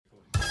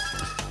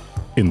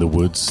In the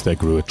woods there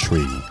grew a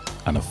tree,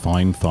 and a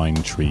fine, fine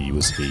tree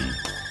was he.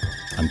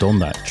 And on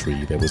that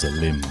tree there was a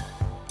limb,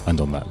 and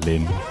on that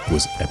limb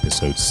was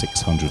episode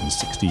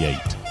 668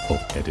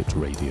 of Edit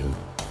Radio.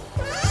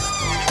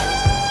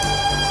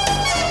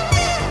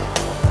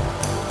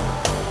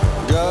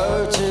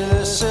 Go to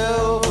the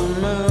silver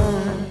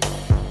moon,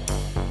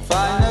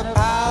 find the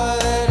power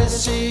that'll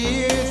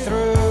see you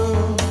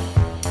through.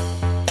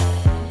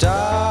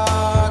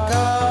 Dark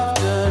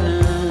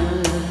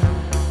afternoon,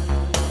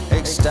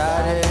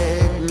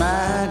 ecstatic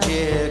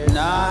magic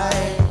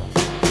night.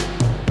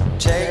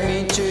 Take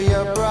me to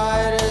your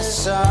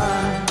brightest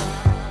sun,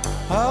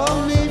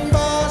 hold me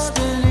fast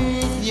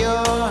beneath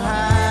your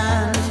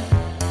hand.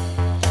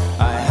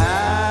 I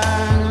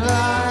hang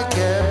like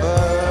a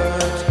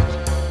bird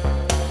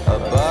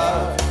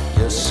above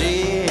your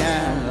sea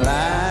and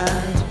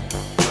land.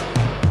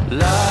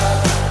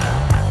 Love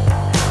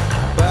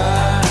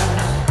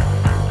burns,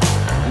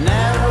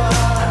 never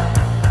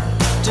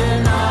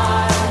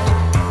denied.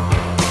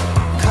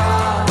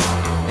 Come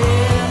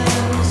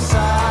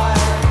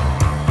inside,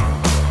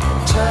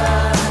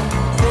 turn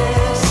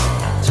this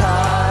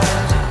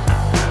tide.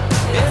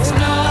 It's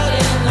not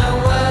in the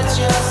words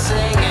you're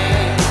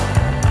singing,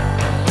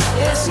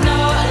 it's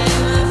not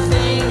in the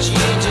things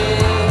you do.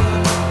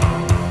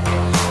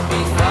 We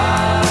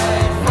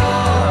fight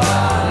for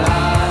our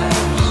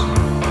lives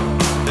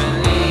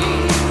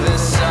beneath the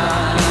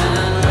sun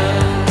and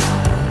moon.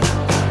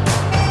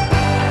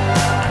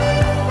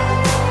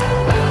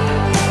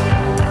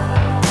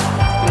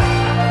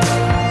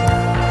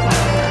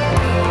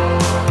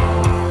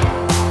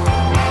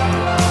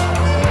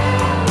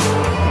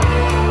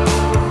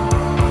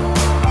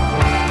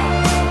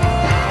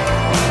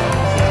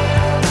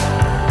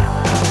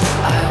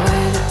 I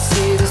went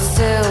to the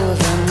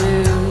silver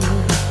moon,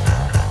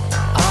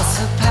 asked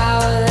for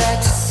power there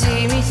to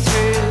see me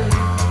through.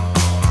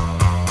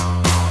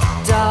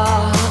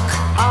 Dark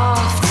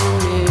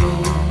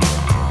afternoon,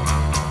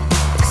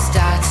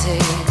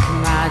 ecstatic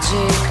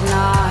magic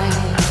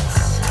nights.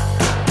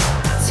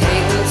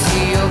 Take me to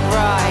your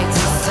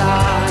brightest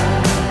sun,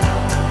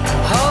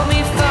 hold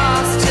me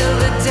fast till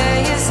the day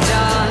is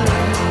done.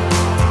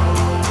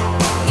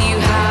 You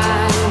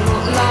hang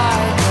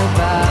like a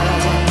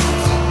bird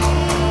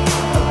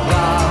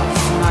above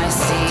my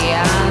sea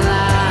and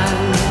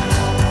land.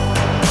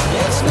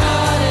 It's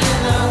not in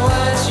the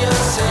words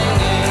you're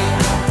singing,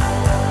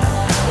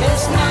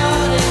 it's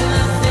not in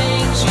the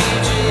things you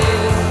do.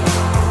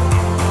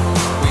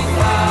 We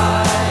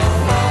fight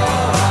for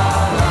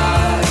our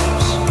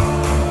lives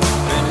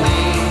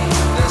beneath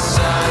the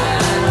sun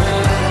and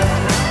moon.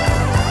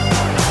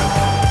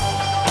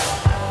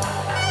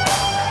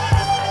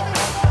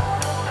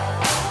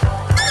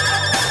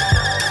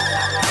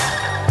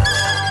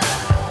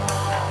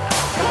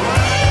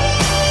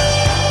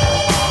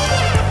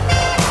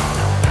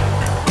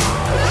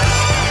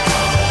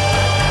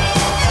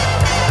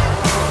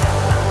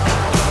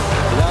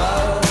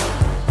 Love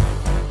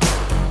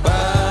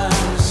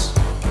burns,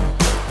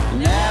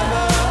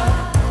 never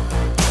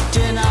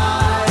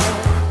denied.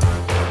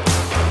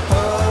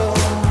 Hold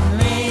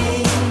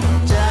me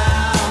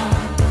down,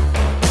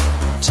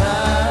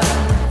 turn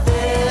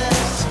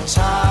this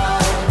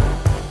tide.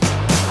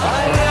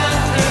 I ran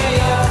through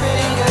your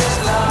fingers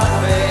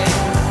laughing,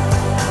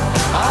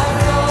 I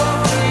fall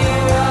through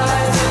your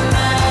eyes and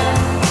then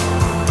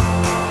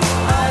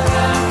I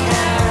don't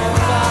care if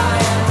I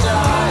am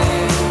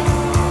dying.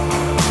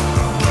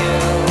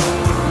 Kill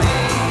me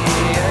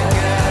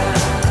again.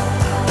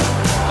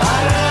 I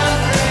run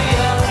through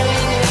your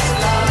fingers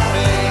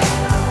laughing,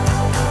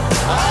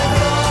 I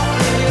fall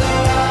through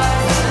your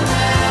eyes and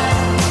then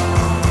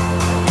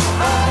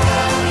I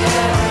don't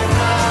care if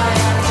I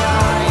am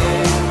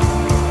dying.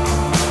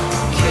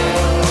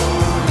 Kill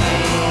me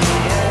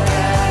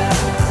again.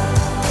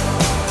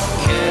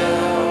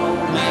 Kill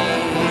me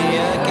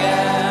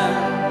again.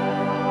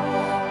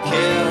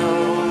 Kill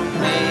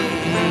me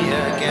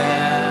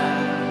again.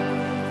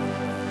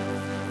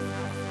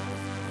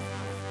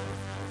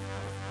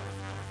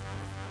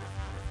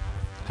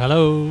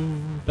 Hello,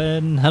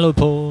 Ben. Hello,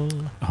 Paul.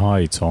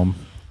 Hi, Tom.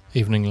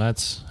 Evening,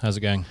 lads. How's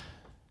it going?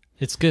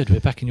 It's good. We're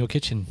back in your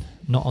kitchen,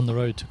 not on the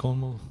road to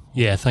Cornwall.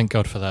 Yeah, thank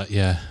God for that.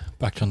 Yeah,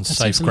 back on That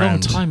safe seems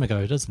ground. a long time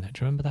ago, doesn't it? Do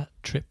you remember that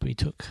trip we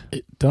took?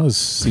 It does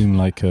seem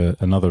like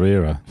another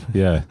era.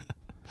 Yeah.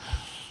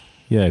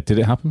 Yeah, did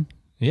it happen?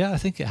 Yeah, I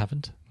think it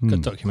happened.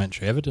 Good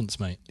documentary evidence,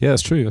 mate. Yeah,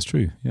 that's true. That's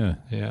true. Yeah.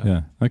 Yeah.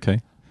 Yeah. Okay.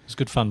 It was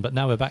good fun, but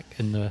now we're back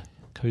in the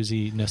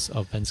coziness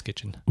of Ben's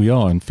kitchen. We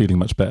are, and feeling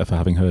much better for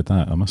having heard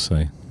that, I must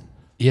say.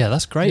 Yeah,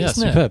 that's great, Yeah,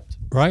 isn't superb. it?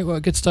 Right, what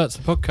a good start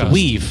to the podcast. The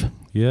weave.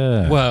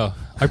 Yeah. Well,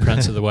 I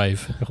pronounce it the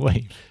wave.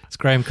 Wave. It's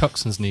Graham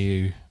Coxon's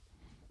new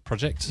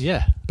project.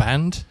 Yeah.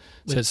 Band. So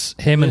With- it's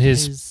him and with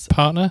his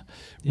partner,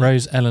 Yeah.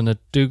 Rose Eleanor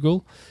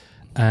Dougal.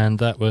 And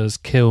that was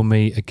Kill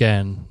Me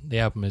Again. The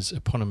album is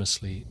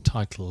eponymously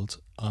titled.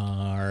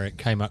 It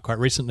came out quite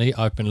recently.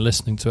 I've been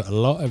listening to it a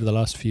lot over the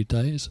last few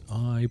days.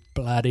 I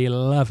bloody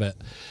love it.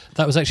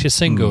 That was actually a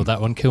single, that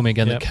one, Kill Me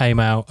Again, Yep. that came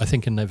out, I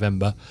think, in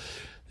November.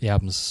 The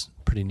album's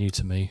pretty new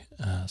to me,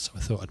 so I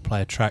thought I'd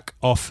play a track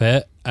off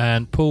it.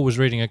 And Paul was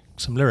reading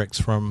some lyrics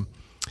from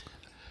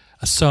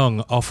a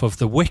song off of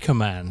The Wicker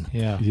Man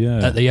Yeah.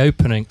 at the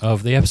opening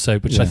of the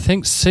episode, which I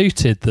think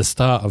suited the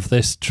start of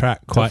this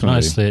track quite Definitely.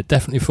 nicely. It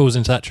definitely falls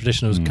into that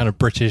tradition of kind of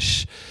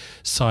British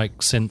psych,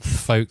 synth,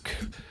 folk,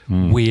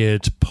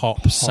 weird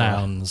pop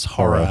sounds,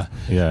 horror.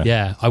 Yeah.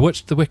 Yeah, I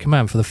watched The Wicker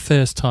Man for the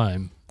first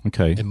time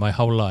Okay. in my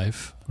whole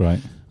life.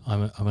 Right.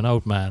 I'm an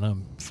old man.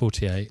 I'm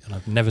 48, and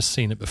I've never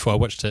seen it before. I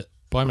watched it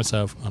by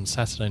myself on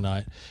Saturday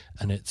night,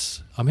 and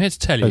I'm here to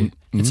tell you,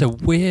 it's a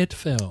weird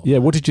film. Yeah.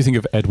 What did you think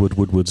of Edward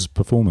Woodward's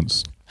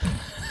performance?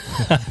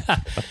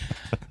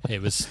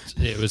 It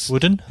was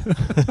Wooden?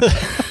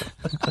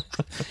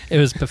 it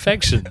was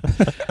perfection.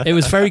 It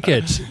was very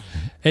good.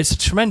 It's a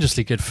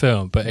tremendously good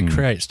film, but it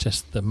creates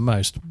just the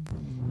most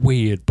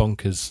weird,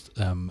 bonkers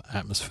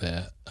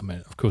atmosphere. I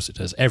mean, of course it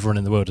does. Everyone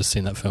in the world has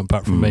seen that film,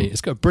 apart from me.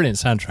 It's got a brilliant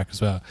soundtrack as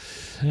well.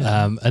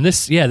 Yeah. And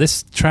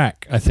this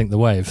track, I think, The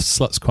Wave,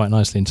 slots quite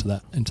nicely into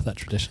that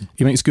tradition.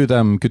 He makes good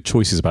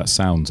choices about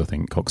sounds. I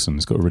think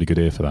Coxon's got a really good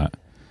ear for that.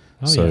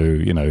 Oh, So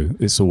yeah.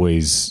 it's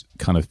always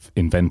kind of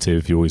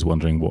inventive. You're always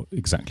wondering what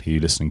exactly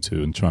you're listening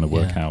to and trying to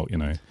work out,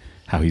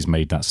 how he's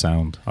made that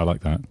sound. I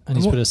like that. And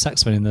he's put a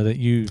saxophone in there that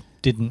you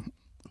didn't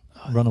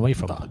run away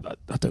from.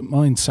 I don't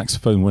mind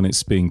saxophone when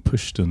it's being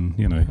pushed and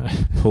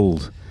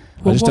pulled.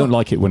 Well, I just don't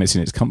like it when it's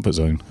in its comfort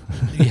zone.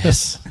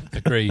 Yes,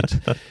 agreed.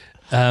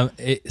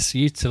 It's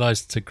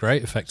utilised to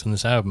great effect on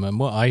this album, and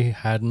what I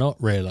had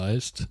not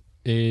realised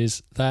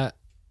is that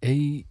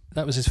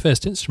that was his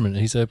first instrument.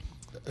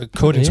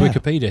 According to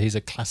Wikipedia, he's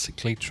a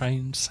classically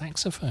trained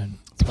saxophone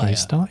That's when player. he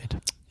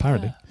started,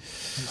 apparently.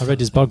 I read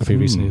his biography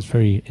recently. It was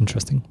very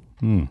interesting.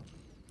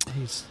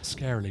 He's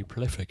scarily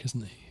prolific,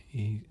 isn't he?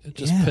 He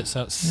just Yeah, puts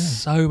out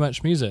so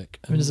much music.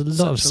 I mean, there's a and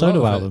lot of such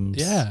solo it. albums.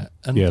 Yeah,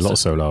 and Yeah, a lot of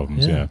solo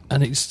albums, yeah.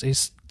 and he's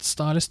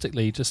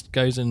stylistically just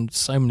goes in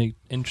so many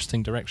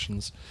interesting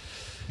directions.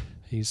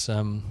 He's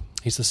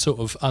the sort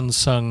of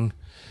unsung,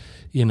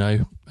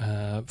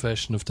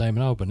 version of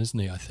Damon Albarn, isn't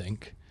he? I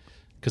think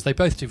because they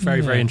both do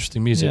very very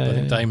interesting music. Yeah, but I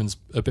think yeah. Damon's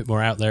a bit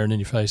more out there and in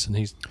your face, and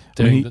he's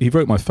I mean, doing. he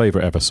wrote my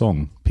favourite ever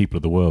song, People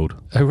of the World.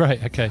 Oh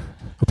right, okay.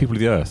 Or People of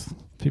the Earth.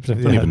 People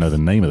I don't even know the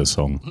name of the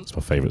song. It's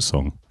my favourite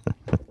song.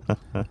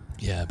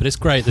 Yeah, but it's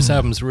great. This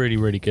album's really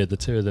really good. The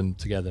two of them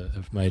together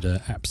have made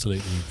an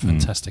absolutely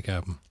fantastic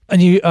album.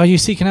 And are you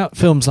seeking out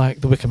films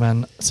like The Wicker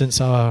Man since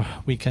our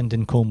weekend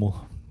in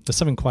Cornwall? There's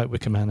something quite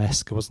Wicker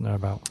Man-esque, wasn't there,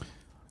 about...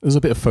 There was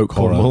a bit of folk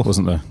horror, Cornwall.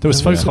 wasn't there? There was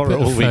There folk was a horror bit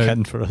of all folk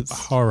weekend for us.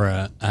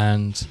 Horror,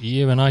 and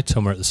you and I,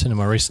 Tom, were at the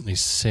cinema recently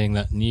seeing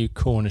that new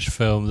Cornish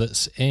film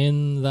that's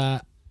in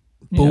that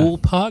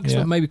ballpark. It's Yeah.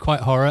 not maybe quite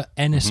horror.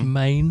 Ennis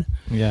Main,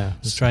 Yeah.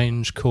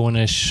 strange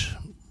Cornish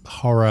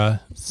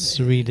horror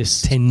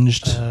Surrealist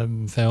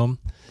tinged film.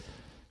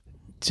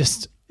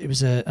 Just, it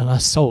was an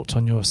assault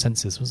on your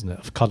senses, wasn't it?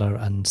 Of colour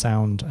and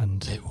sound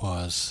and... It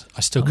was.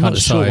 I still I'm can't not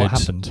decide sure what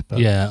happened. But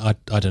Yeah,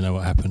 I don't know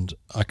what happened.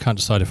 I can't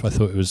decide if I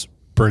thought it was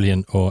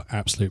brilliant or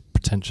absolute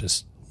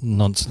pretentious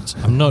nonsense.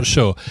 I'm not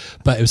sure,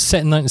 but it was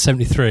set in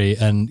 1973,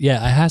 and it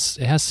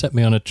has set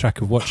me on a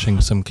track of watching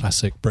some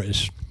classic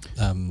British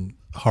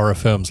horror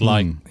films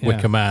like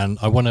Wicker Man.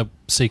 I want to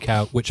seek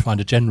out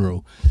Witchfinder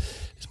General.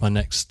 Is my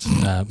next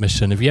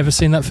mission. Have you ever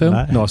seen that film?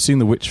 No, I've seen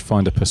The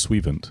Witchfinder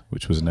Pursuivant,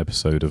 which was an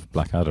episode of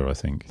Blackadder, I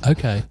think.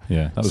 Okay,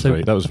 Yeah, that was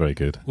So- very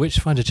good.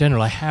 Witchfinder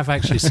General I have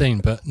actually seen,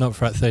 but not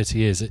for about 30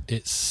 years.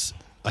 It's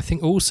I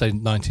think also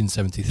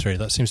 1973.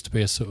 That seems to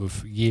be a sort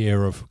of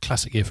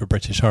classic year for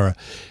British horror.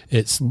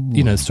 It's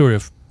the story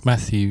of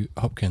Matthew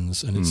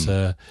Hopkins, and it's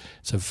a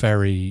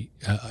very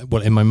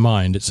in my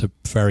mind it's a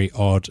very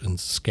odd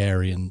and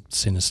scary and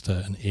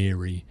sinister and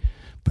eerie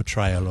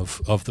portrayal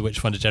of the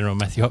Witchfinder General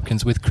Matthew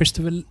Hopkins with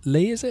Christopher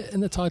Lee. Is it in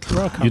the title?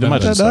 I can't You'd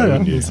remember. imagine so,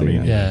 wouldn't you? I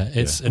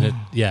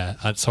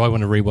mean, So I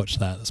want to rewatch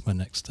that. That's my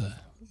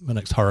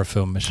next horror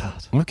film mission.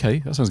 Okay,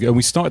 that sounds good. And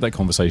we started that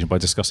conversation by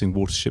discussing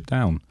Watership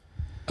Down,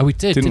 Oh, we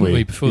didn't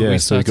we? Before yeah, we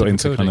so we started got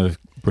into recording. kind of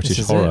British This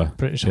is horror. it,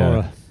 British Yeah.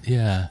 horror.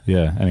 Yeah.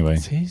 Yeah, anyway.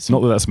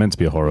 Not that that's meant to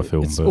be a horror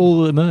film, It's but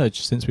all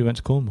emerged since we went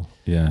to Cornwall.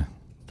 yeah.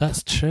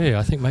 That's true.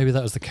 I think maybe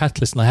that was the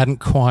catalyst, and I hadn't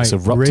quite It's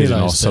erupted in our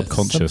realised it.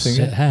 subconscious.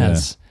 Something- It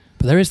has,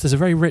 but there's a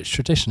very rich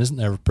tradition, isn't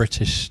there, of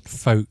British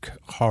folk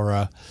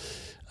horror.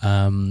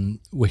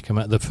 Wicker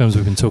Man, the films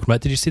we've been talking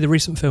about. Did you see the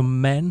recent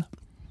film Men,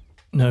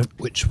 No.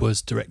 which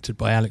was directed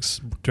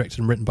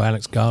and written by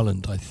Alex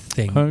Garland, I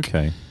think.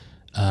 Okay.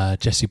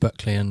 Jessie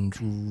Buckley and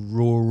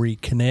Rory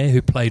Kinnear,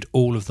 who played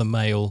all of the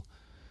male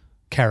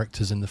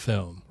characters in the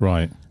film.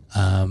 Right.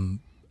 And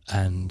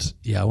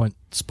I won't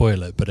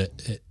spoil it, but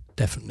it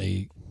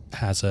definitely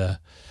has a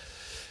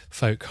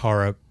folk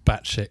horror,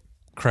 batshit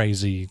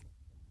crazy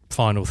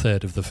final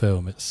third of the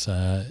film. It's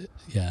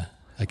again,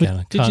 I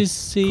Did can't you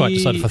see... quite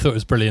decide if I thought it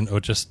was brilliant or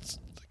just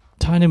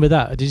Tying in with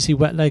that, did you see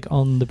Wet Leg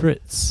on the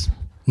Brits?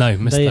 no.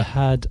 Missed They that.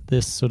 had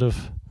this sort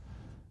of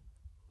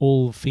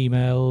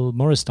all-female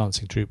Morris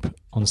dancing troupe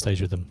on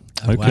stage with them.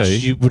 Oh, wow. Okay.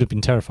 You would have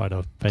been terrified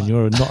of, Ben.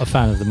 You're not a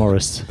fan of the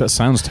Morris. That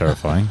sounds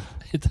terrifying.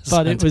 It does But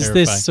sound it was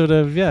terrifying. this sort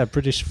of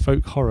British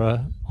folk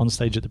horror on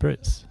stage at the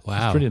Brits. It was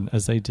Wow. brilliant,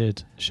 as they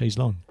did Chaise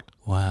Long.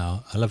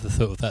 Wow, I love the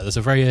thought of that. There's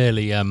a very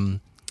early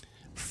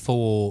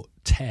Four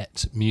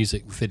Tet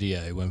music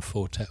video when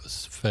Four Tet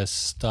was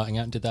first starting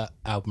out and did that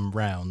album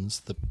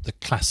Rounds, the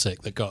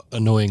classic that got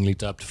annoyingly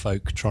dubbed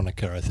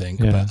Folktronica, I think.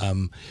 Yeah.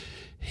 But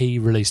he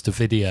released a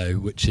video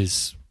which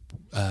is,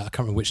 I can't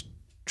remember which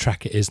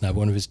track it is now, but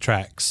one of his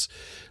tracks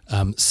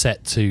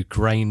set to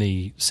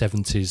grainy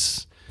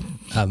 70s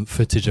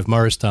footage of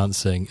Morris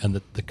dancing, and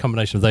the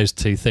combination of those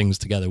two things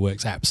together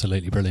works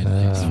absolutely brilliant.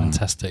 It's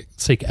fantastic.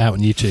 Seek it out on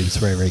YouTube. It's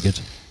very, very good.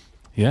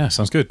 Yeah,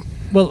 sounds good.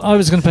 Well, I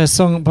was going to play a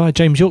song by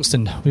James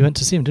Yorkston. We went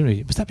to see him, didn't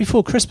we? Was that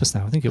before Christmas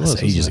now? I think it was.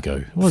 That's ages wasn't it? ago.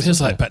 It was,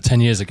 Feels wasn't like it? about 10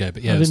 years ago,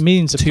 but yeah, I've it was been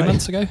meaning to 2 play-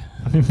 months ago.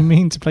 I've been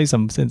meaning to play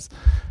some since.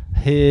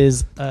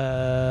 His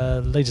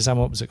latest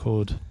album, what was it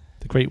called?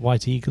 The Great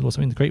White Eagle or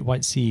something? The Great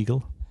White Sea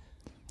Eagle?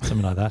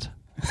 Something like that.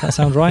 Does that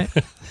sound right?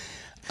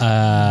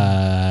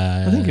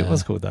 I think it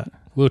was called that.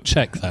 We'll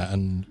check that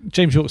and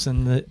James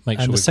Yorkson Make sure and the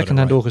we've got Second it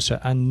Hand right. Orchestra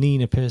and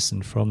Nina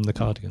Pearson from the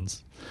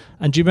Cardigans.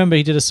 And do you remember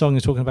he did a song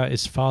talking about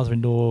his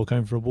father-in-law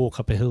going for a walk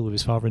up a hill with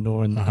his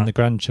father-in-law and, and the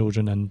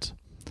grandchildren, and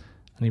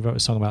he wrote a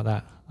song about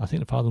that. I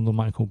think the father-in-law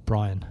might be called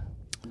Brian.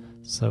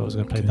 So I was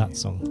going to play that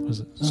song.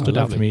 It stood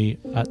out for me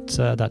at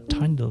that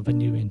tiny little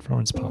venue in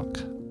Florence Park.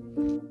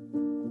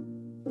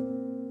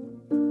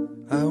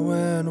 I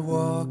went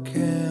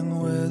walking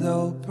with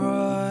old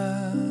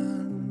Brian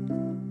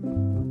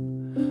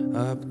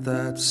up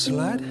that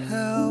slight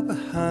hill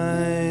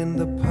behind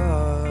the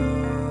park.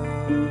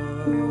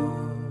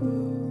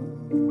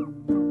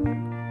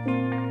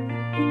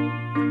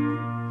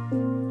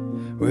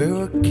 We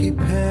were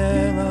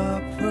keeping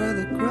up with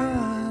the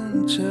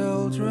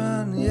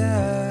grandchildren,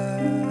 yeah,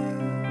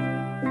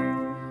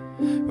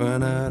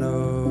 when out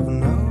of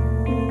nowhere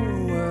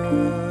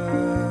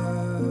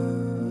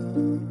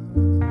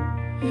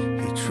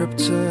he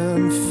tripped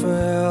and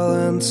fell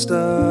and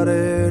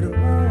started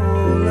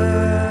rolling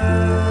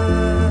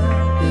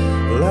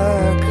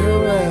like a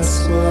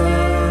wrestler,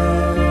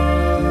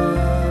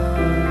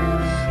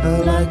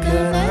 like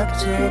an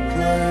actor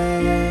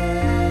playing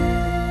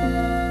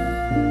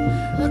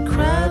a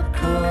crab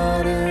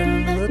caught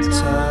in the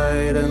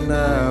tide, and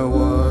I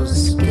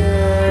was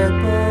scared,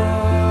 boys.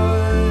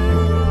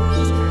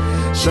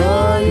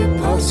 So you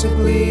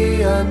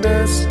possibly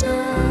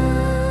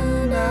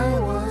understand, I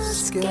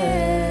was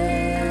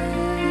scared,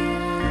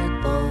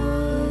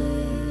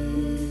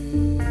 boys.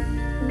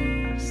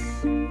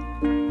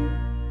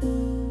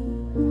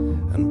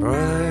 And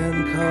Brian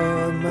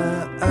caught my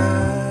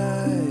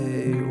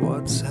eye,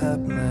 what's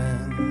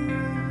happening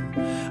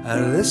at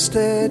this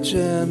stage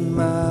in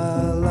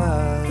my life?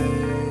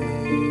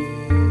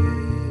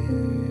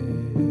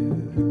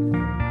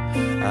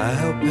 I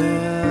help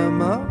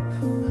him up,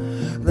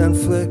 then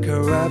flick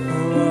a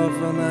wrapper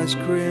of an ice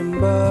cream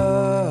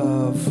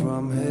bar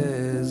from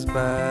his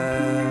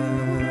bag.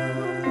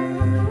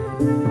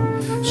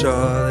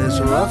 Sure, this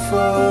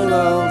ruffled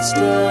old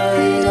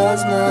stay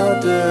does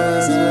not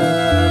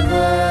deserve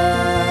that.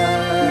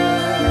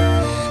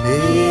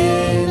 He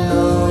ain't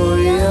no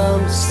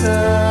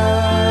youngster,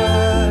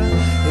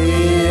 he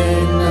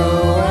ain't no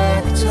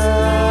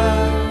actor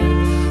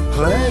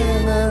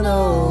playing an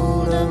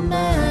older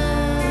man.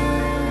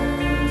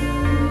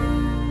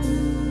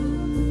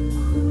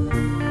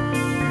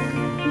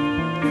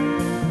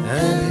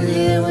 And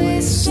here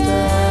we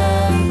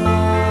stand,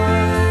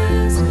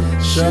 boys,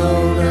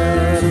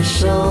 shoulder to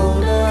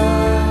shoulder,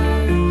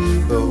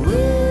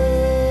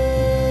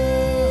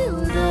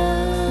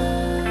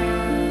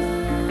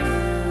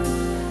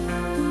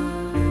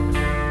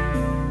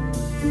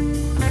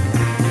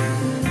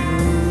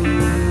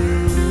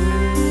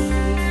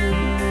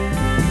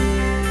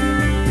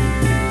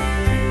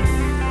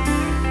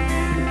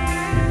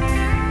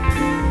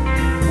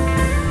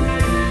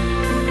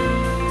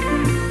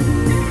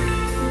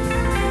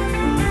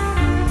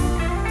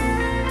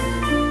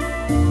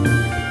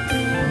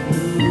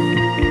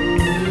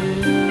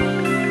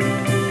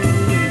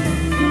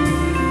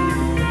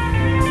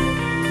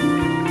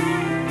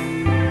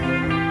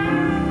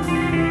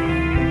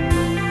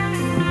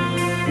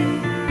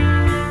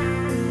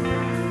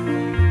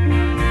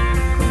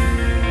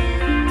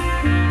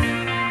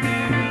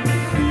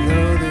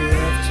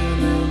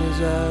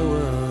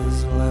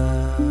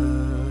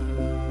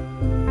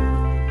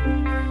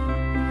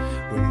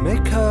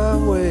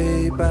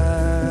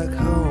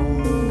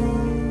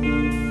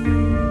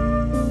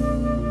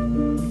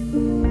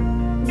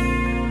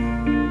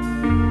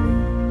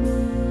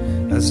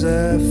 as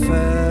if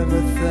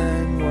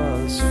everything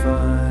was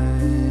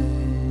fine.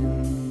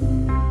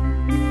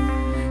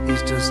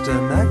 He's just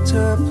an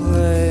actor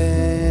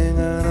playing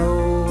an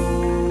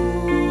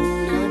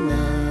older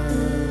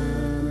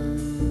man,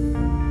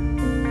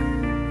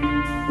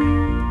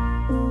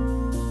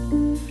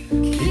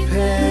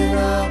 keeping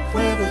up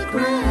with the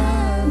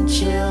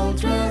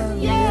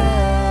grandchildren, yeah.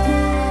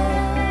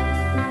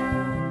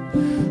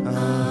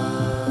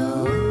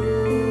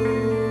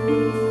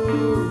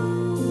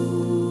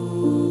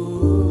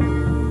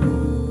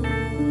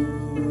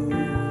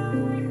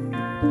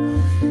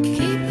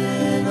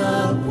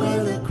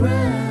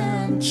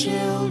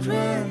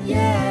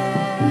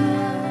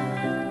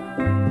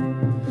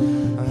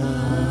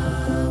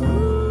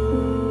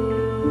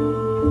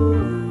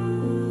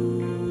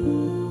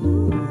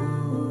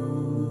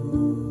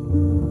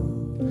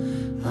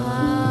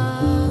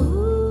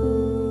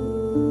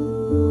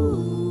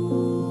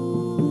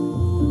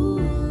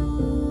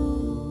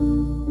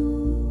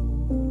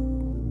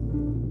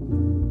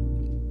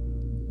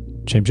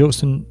 James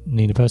Yorkston,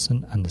 Nina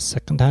Persson, and the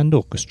Second Hand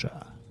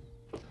Orchestra.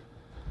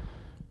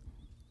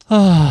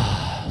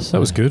 That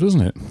was good,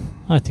 wasn't it?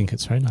 I think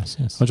it's very nice,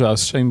 yes. I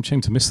was shame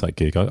to miss that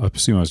gig. I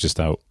presume I was just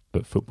out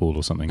at football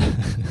or something.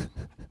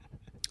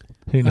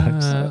 Who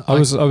knows?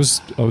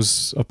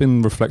 I've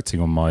been reflecting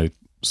on my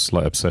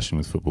slight obsession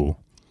with football,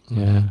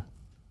 Yeah.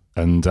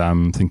 and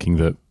thinking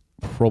that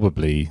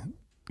probably,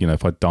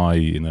 if I die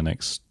in the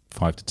next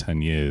 5 to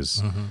 10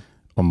 years,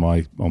 on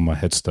my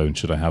headstone,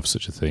 should I have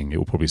such a thing, it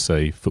will probably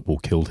say "football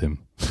killed him."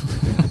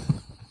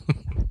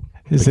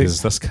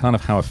 Because that's kind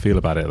of how I feel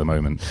about it at the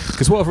moment.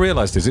 Because what I've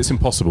realised is it's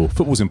impossible.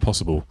 Football's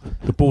impossible.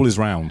 The ball is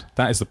round.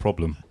 That is the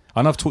problem.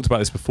 And I've talked about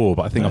this before,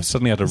 but I think I've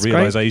suddenly had a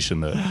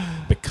realisation that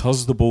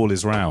because the ball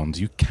is round,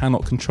 you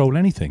cannot control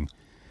anything.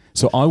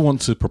 So I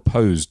want to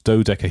propose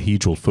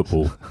dodecahedral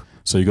football.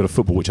 So you've got a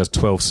football which has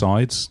 12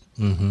 sides,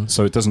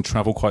 so it doesn't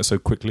travel quite so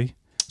quickly,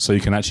 so you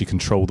can actually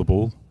control the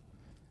ball.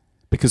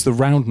 Because the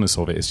roundness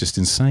of it is just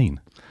insane.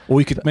 Or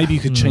you could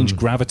change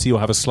gravity or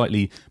have a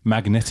slightly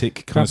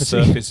magnetic kind of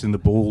surface in the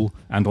ball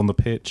and on the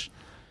pitch.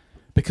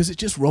 Because it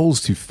just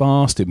rolls too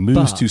fast, it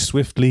moves too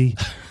swiftly.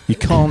 You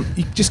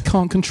just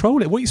can't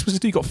control it. What are you supposed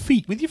to do? You've got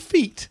feet. With your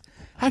feet.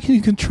 How can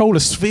you control a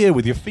sphere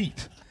with your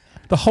feet?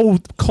 The whole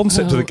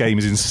concept of the game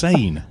is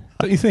insane.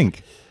 Don't you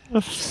think?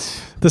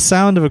 The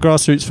sound of a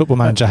grassroots football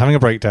manager having a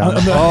breakdown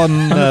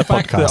on the a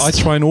fact podcast. that I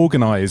try and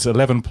organise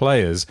 11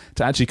 players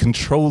to actually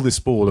control this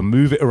ball and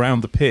move it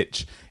around the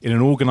pitch in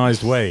an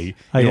organised way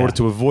in order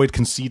to avoid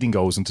conceding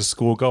goals and to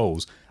score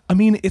goals. I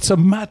mean, it's a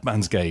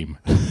madman's game.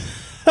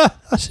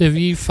 So have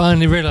you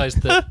finally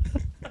realised that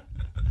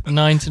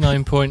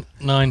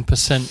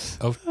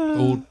 99.9% of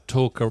all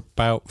talk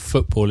about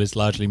football is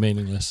largely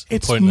meaningless?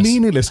 It's pointless?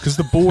 meaningless because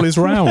the ball is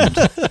round.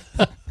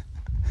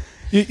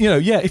 If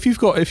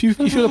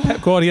you're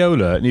Pep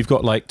Guardiola and you've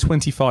got like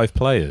 25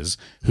 players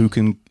who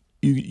can,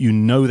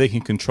 they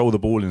can control the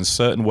ball in a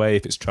certain way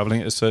if it's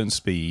travelling at a certain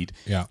speed,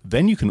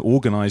 then you can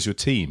organise your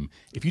team.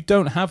 If you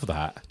don't have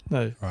that,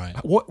 No. Right.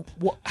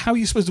 how are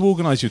you supposed to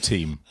organise your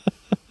team?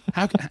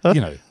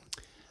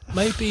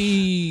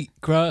 Maybe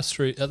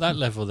grassroots at that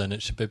level, then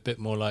it should be a bit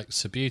more like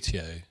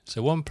Subbuteo.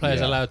 So one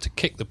player's allowed to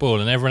kick the ball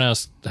and everyone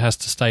else has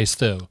to stay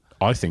still.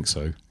 I think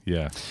so,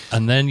 yeah.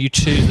 And then you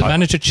choose, the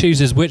manager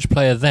chooses which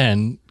player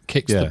then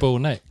kicks the ball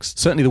next.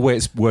 Certainly the way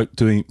it's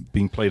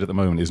being played at the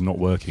moment is not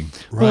working.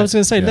 Well, I was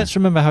going to say, let's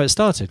remember how it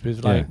started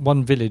with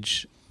one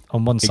village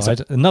on one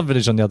side, another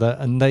village on the other,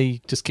 and they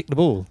just kicked the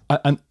ball.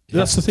 And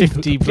that's the thing,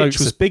 50 the pitch was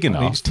blokes big on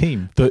enough each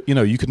team. that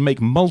you could make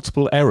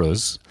multiple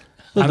errors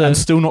Well, and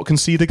still not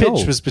concede a The goal.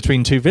 pitch was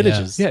between two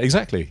villages. Yeah,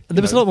 exactly. And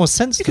there was a lot more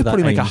sense You to could that.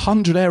 probably make aim.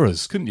 100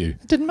 errors, couldn't you?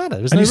 It didn't matter.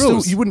 There was And no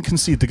rules. you wouldn't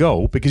concede the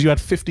goal because you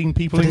had 15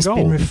 people But in it's goal.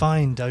 been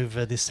refined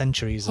over the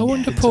centuries. I and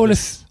wonder, into Paul,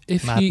 this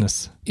if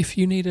madness.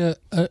 you need a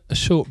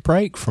short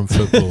break from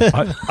football,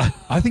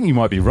 I think you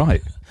might be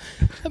right.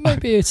 that might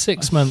be a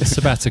 6-month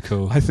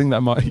sabbatical. I think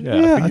that might.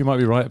 Yeah, I think you might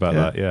be right about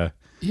that.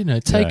 Yeah.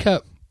 Take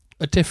up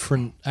a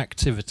different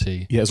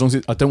activity. Yeah, as long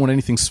as I don't want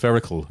anything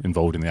spherical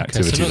involved in the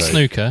activity. So not though.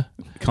 snooker.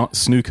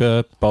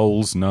 Snooker,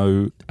 bowls,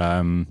 no.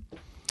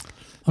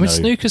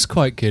 Snooker's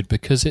quite good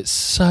because it's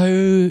so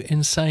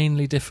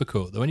insanely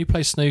difficult that when you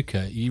play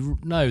snooker, you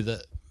know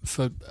that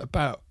for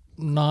about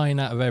 9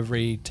 out of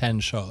every 10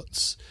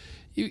 shots,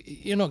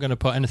 you're not going to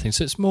put anything.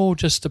 So it's more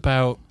just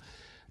about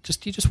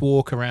you just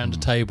walk around a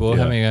table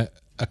having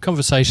a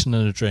conversation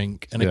and a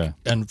drink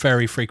and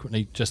very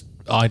frequently just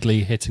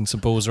idly hitting some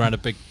balls around a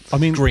big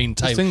green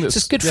table. It's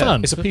just good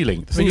fun. It's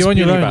appealing. When you're on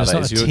your own, it's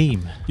not a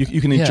team.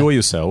 You can enjoy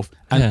yourself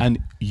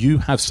and you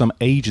have some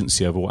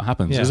agency over what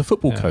happens. As a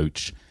football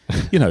coach,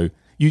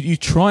 you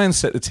try and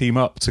set the team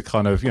up to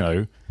kind of,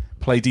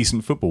 play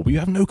decent football, but you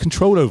have no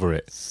control over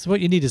it. So what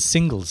you need is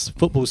singles,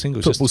 football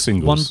singles. Football just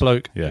singles. One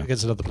bloke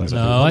against another bloke.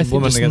 No, I think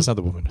woman just against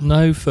another woman.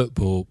 No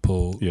football,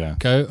 Paul. Yeah.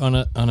 Go on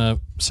a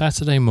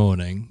Saturday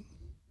morning.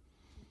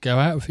 Go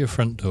out of your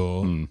front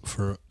door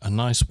for a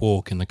nice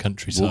walk in the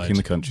countryside. Walk in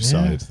the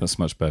countryside. That's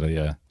much better,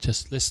 yeah.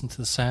 Just listen to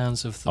the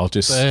sounds of the I'll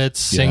just- birds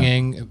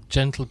singing, a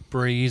gentle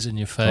breeze in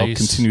your face. I'll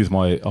continue with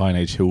my Iron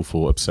Age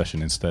Hillfort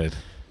obsession instead.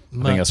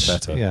 I think that's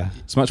better. Yeah.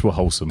 It's much more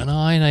wholesome. An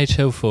Iron Age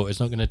Hillfort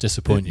is not going to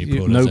disappoint you,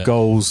 Paul. No is it?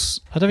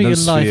 goals, I don't think no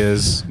your life-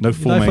 spheres, no Your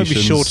life won't formations.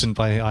 be shortened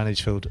by Iron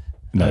Age Hill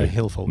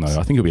faults. No,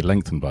 I think it'll be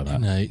lengthened by that.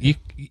 No,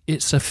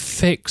 it's a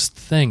fixed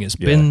thing. It's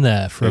been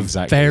there for a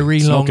very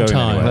It's long not going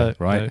time. anywhere,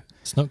 right? No.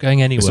 It's not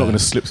going anywhere. It's not going to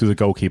slip through the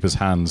goalkeeper's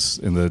hands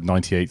in the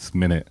 98th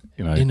minute.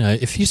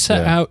 If you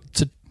set out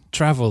to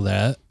travel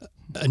there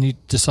and you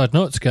decide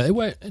not to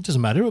go, it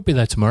doesn't matter. It'll be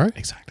there tomorrow.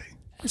 Exactly.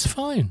 It's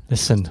fine.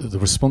 Listen. The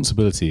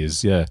responsibility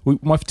is,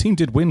 my team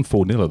did win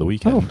 4-0 at the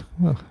weekend,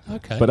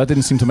 Okay. but that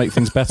didn't seem to make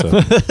things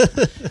better.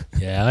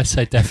 Yeah, I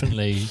say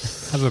definitely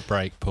have a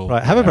break, Paul.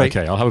 Right, have a break.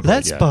 Okay, I'll have a break.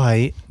 Let's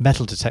buy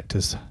metal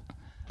detectors,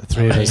 the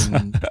three of us,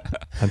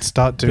 and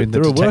start doing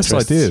There the are worse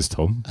detectorists. ideas,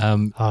 Tom.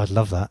 Oh, I'd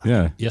love that.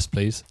 Yeah, Yes,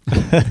 please.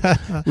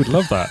 would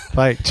love that.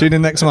 Right, tune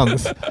in next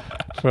month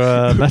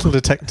for metal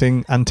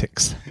detecting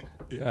antics.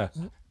 Yeah,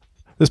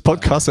 This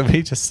podcast will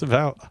be just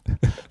about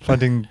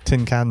finding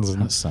tin cans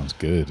and that sounds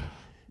good.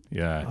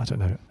 Yeah. I don't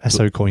know.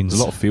 SO coins.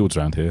 There's a lot of fields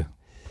around here.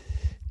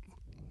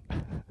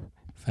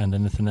 Found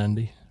anything,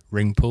 Andy?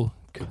 Ring pull?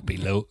 Could be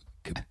low.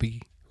 Could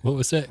be... What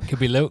was it? Could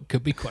be low.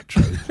 Could be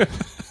quattro.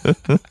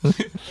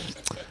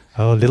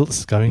 Oh,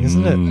 lilt's going,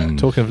 isn't it?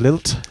 Talking of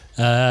lilt.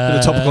 Bit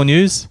of topical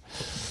news.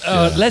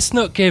 Let's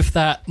not give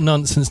that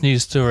nonsense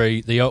news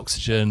story the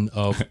oxygen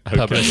of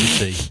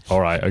publicity. All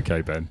right.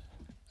 Okay, Ben.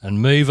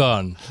 And move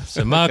on.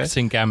 So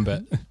marketing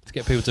gambit to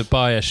get people to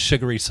buy a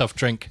sugary soft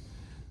drink.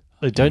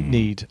 They don't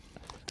need.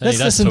 Don't Let's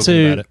need us listen talking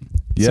to about it.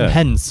 some Yeah.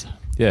 hens.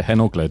 Yeah,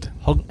 Henogled.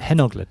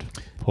 Henoglid,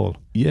 Paul.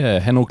 Yeah,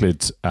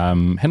 Henoglid.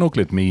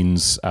 Henoglid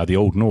means the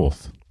Old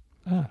North.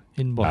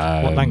 In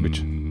what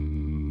language?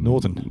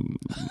 Northern.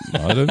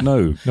 I don't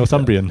know.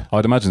 Northumbrian.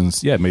 I'd imagine,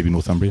 yeah, maybe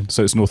Northumbrian.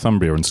 So it's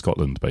Northumbria and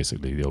Scotland,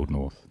 basically, the Old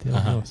North. The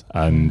Old North.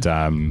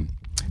 And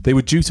they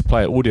were due to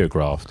play at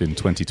Audiograft in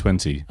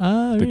 2020,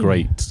 Oh, the really?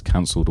 great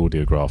cancelled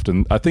Audiograft.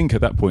 And I think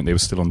at that point they were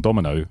still on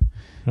Domino.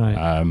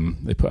 Right.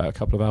 They put out a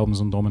couple of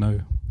albums on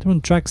Domino. They're on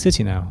Drag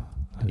City now.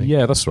 I think.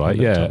 Yeah, that's right.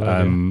 I looked up Yeah.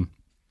 earlier.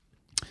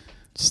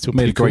 Still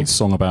Made a pretty great cool.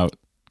 song about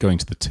going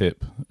to the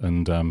tip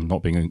and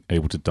not being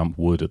able to dump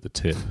wood at the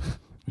tip,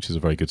 which is a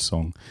very good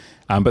song.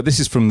 But this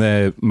is from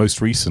their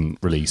most recent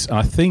release. And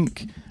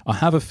I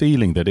have a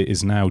feeling that it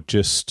is now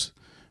just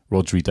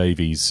Rhodri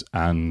Davies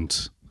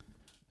and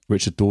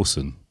Richard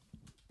Dawson.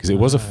 Because it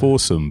was a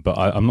foursome, but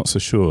I'm not so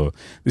sure.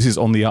 This is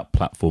on the Up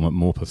platform at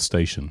Morpeth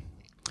Station.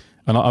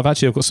 And I've got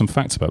some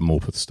facts about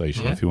Morpeth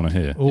Station, Yeah. if you want to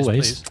hear.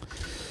 Always.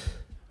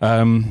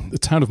 The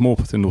town of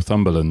Morpeth in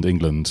Northumberland,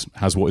 England,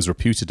 has what is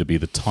reputed to be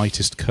the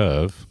tightest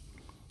curve,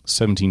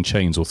 17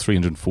 chains or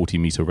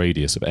 340-metre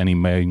radius of any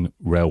main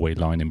railway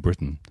line in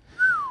Britain.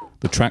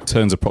 The track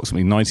turns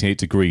approximately 98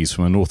 degrees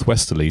from a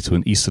northwesterly to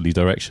an easterly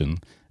direction,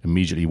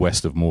 immediately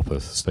west of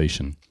Morpeth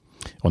Station,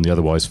 on the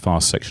otherwise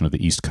fast section of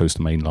the East Coast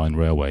Main Line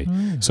Railway.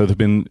 So there have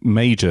been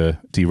major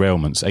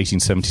derailments,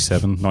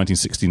 1877,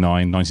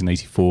 1969,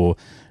 1984,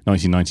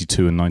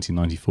 1992 and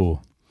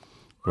 1994.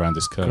 Around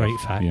this curve. Great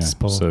facts, Yeah.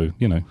 Paul. So,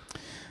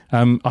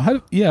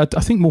 I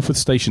think Morpeth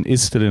Station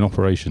is still in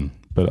operation,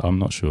 but I'm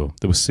not sure.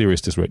 There were serious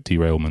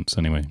derailments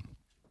anyway.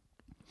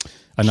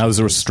 And now there's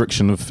a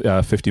restriction of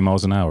 50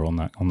 miles an hour on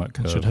that I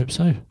curve. should hope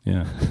so.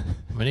 Yeah.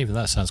 I mean, even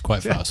that sounds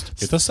quite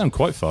fast. It does sound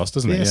quite fast,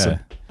 doesn't it? Yes. Yeah.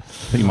 I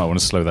think you might want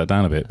to slow that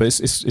down a bit. But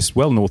it's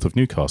well north of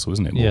Newcastle,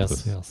 isn't it? Yes,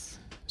 Morpeth? yes.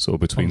 Sort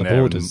of between On the there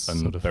borders, and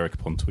sort of. Berwick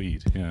upon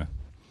Tweed. Yeah.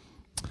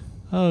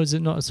 Oh, is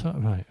it not as far?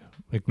 Right.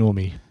 Ignore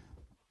me.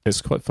 It's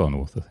quite far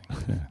north, I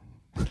think.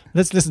 Yeah.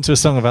 Let's listen to a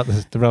song about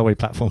the railway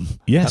platform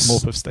Yes. at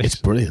Morpeth Station. It's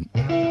brilliant.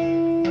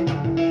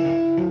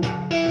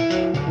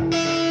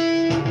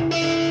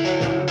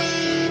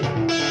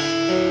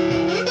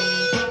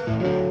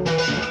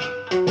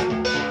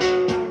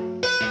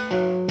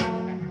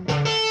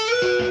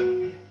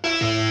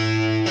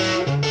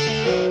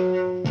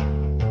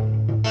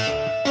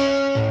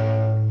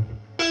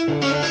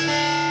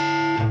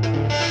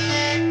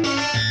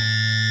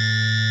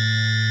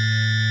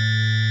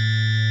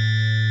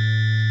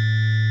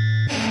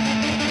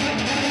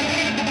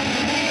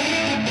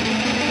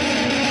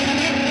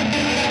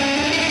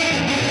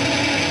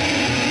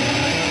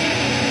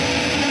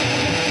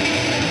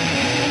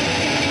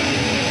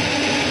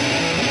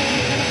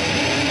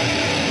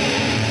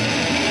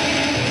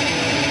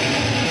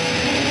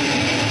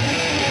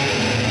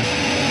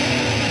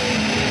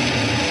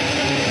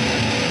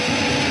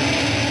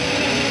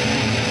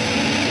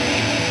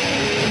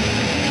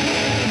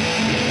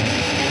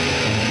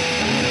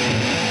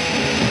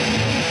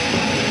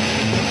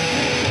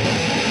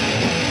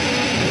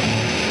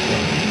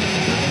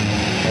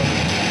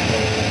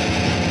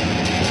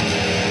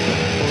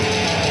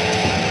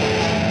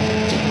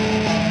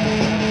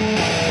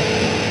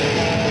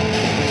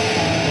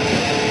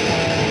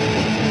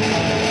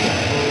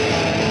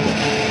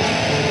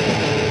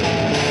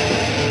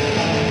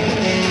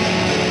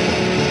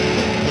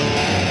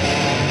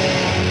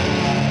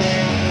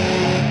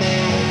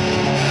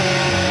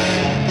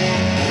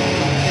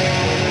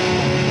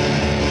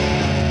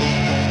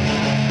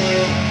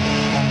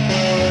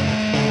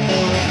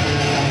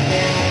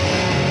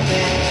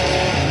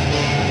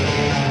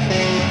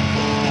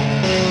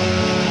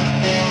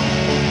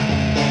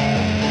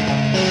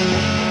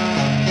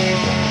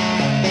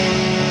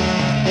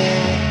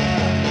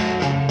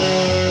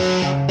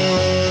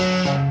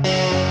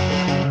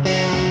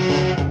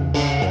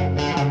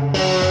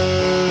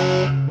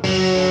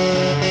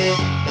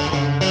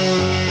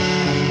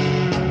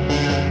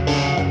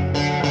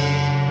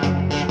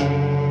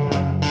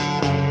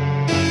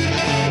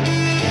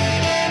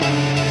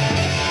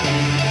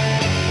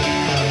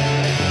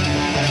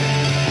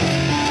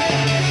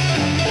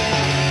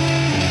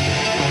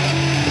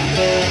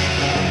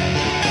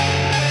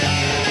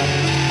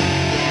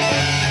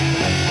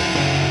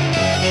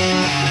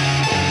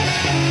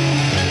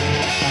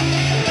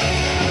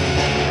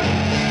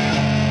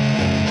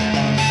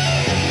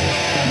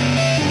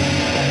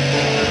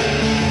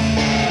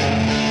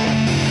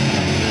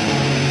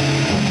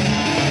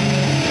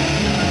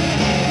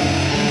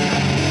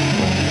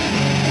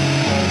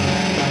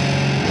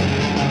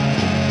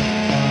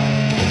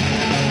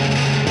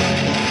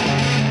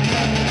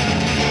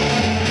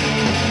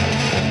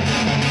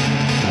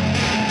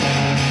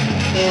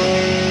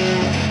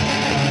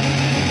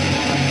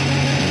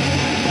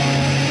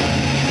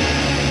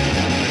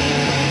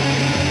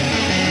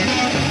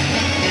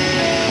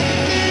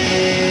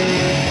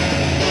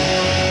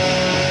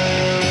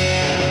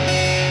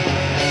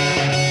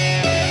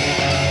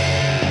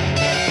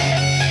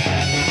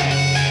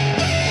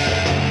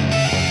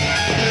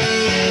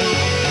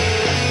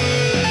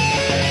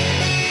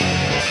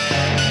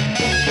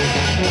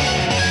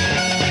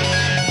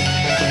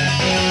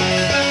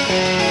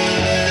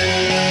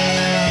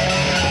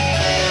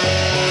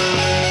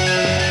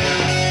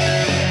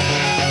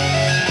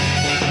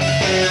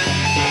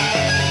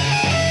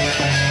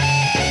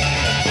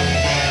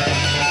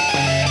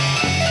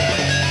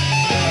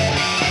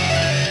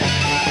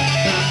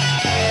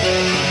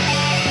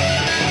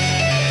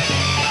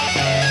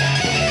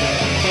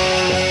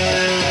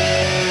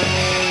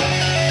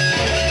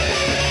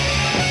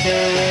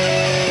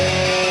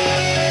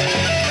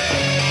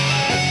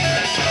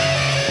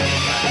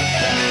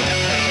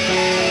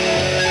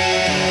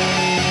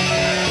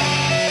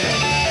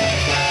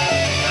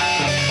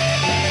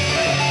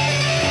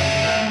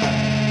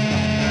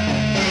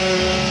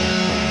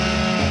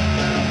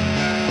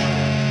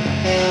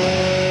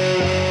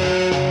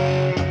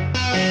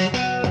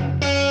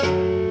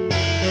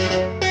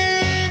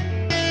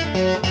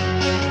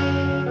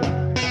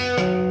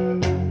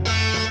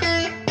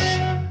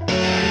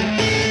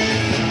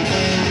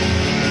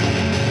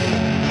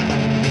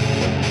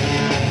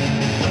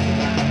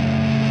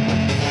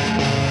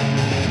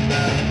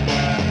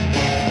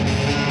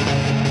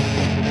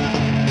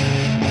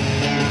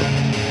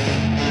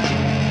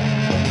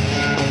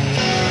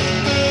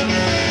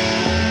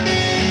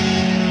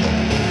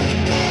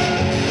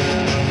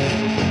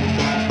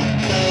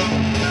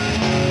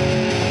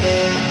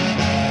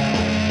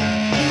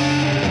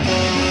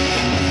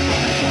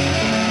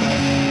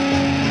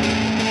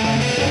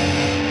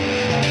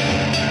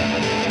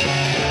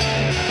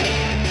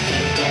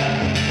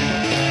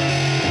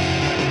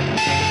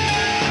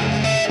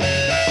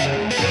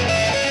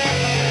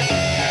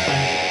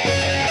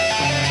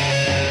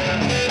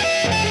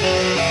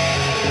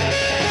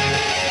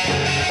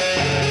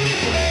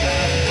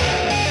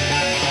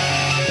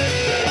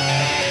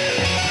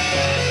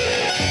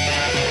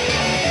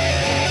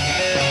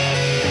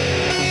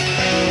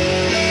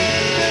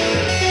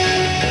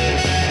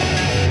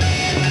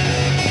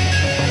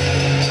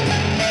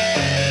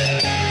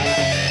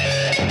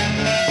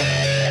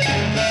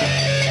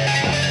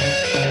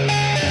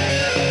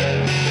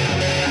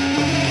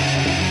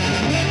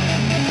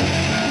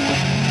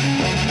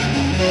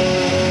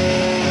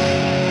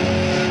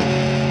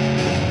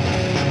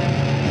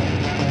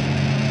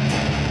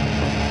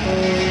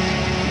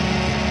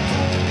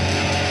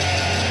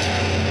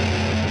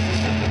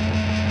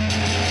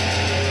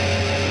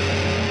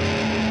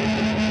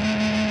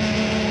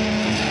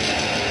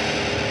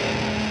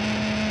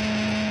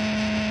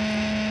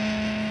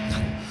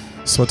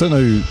 So I don't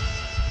know.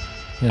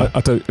 Yeah.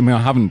 I mean,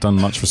 I haven't done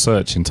much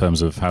research in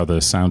terms of how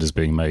the sound is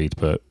being made,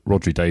 but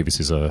Rodri Davies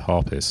is a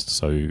harpist,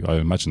 so I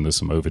imagine there's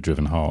some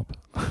overdriven harp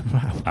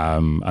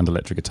and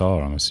electric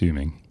guitar. I'm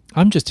assuming.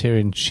 I'm just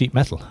hearing sheet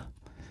metal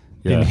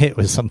being hit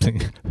with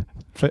something.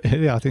 But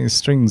yeah, I think it's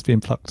strings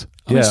being plucked.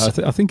 Yeah,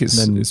 I think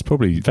it's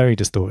probably Very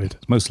distorted.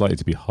 most likely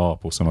to be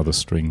harp or some other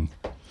string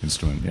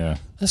instrument. Yeah,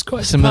 That's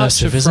quite It's a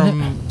departure immersive, isn't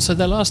from. So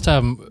their last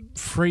album,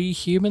 Free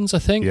Humans, I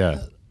think.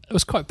 yeah. It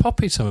was quite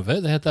poppy. Some of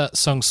it. They had that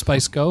song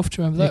Space Golf. Do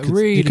you remember that? You could-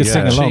 Really you could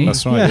sing catchy. along.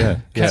 That's right. Yeah,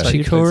 Catchy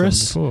You played some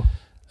chorus. before.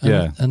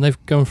 Yeah. And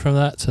they've gone from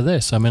that to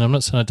this. I mean, I'm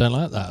not saying I don't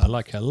like that. I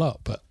like it a lot,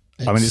 but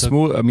It's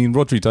more. I mean,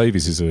 Rodri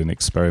Davies is an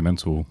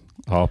experimental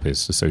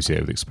harpist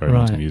associated with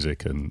experimental Right.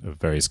 music and of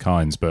various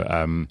kinds. But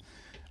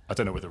I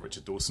don't know whether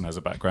Richard Dawson has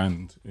a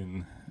background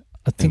in.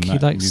 I think in he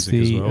that likes music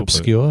as the well, but-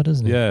 obscure,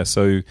 doesn't he? Yeah,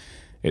 so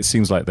it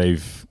seems like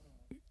they've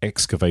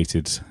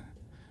excavated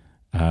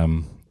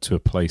to a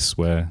place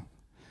where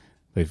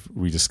they've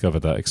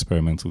rediscovered that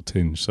experimental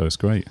tinge. So it's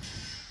great.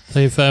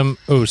 they've.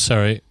 Oh,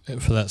 sorry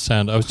for that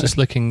sound. I was just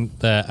looking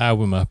their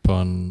album up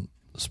on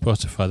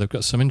Spotify. They've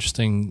got some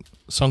interesting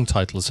song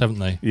titles, haven't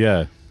they?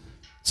 Yeah,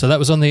 So that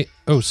was on the.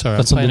 Oh, sorry,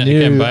 That's I'm on playing the it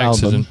again new by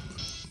accident.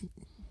 album.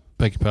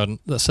 Beg your pardon.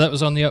 So that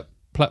was on the up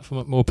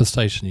platform at Morpeth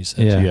Station. You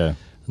said. Yeah. yeah.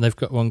 And they've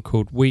got one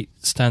called Wheat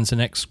Stands in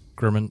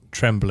Excrement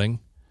Trembling.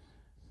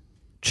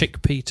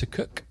 Chickpea to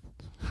Cook.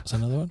 That's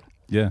another one.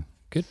 Yeah.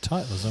 Good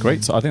titles.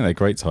 Great. I think they're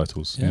great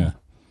titles. Yeah.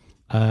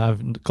 Yeah.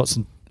 I've got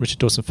some Richard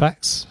Dawson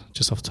facts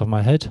just off the top of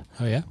my head.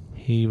 Oh, yeah.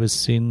 He was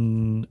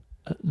seen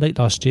late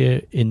last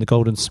year in the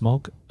Golden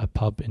Smog, a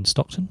pub in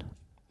Stockton.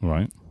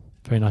 Right.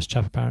 Very nice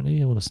chap,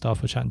 apparently. All the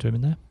staff were chatting to him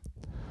in there.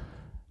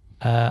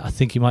 I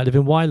think he might live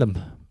in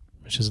Wylam,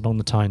 which is along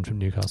the Tyne from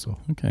Newcastle.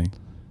 Okay.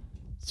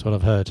 That's what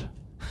I've heard.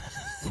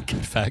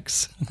 Good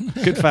facts.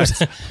 Good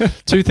facts.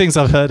 Two things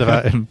I've heard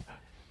about him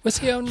Was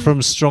he on?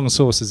 from strong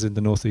sources in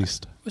the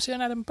northeast. Was he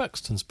on Adam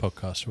Buxton's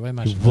podcast? Or I He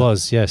imagine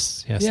was,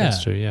 yes, Yeah.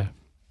 that's true. Yeah,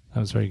 that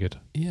was very good.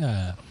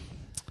 Yeah,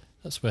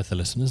 that's worth a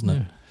listen, isn't it?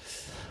 Yeah.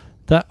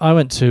 That I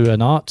went to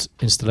an art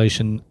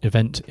installation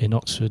event in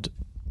Oxford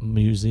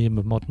Museum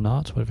of Modern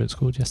Art, whatever it's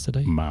called,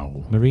 yesterday.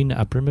 Mao. Marina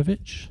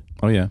Abramovich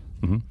Oh yeah.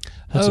 Mm-hmm.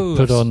 had Oh, to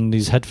put I've on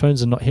these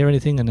headphones and not hear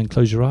anything, and then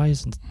close your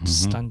eyes and Mhm.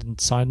 stand in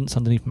silence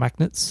underneath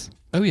magnets.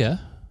 Oh yeah.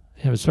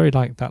 Yeah, it was very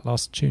like that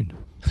last tune.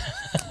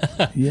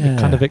 Yeah.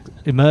 Kind of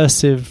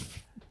immersive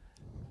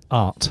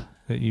art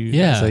that you.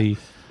 Yeah. as a-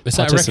 Is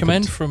that a Participant.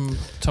 recommend from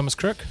Thomas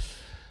Crook?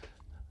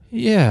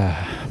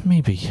 yeah,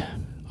 maybe.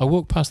 I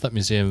walk past that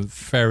museum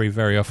very,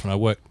 very often. I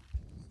work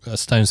a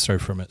stone's throw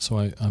from it, so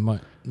I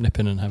might nip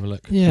in and have a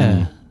look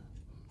Yeah,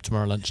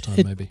 tomorrow lunchtime,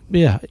 It- maybe.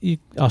 yeah. You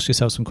ask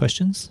yourself some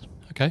questions.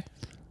 Okay.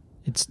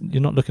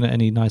 You're not looking at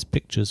any nice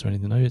pictures or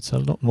anything. No, it's a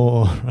lot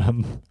more.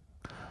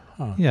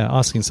 Huh. Yeah,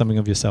 asking something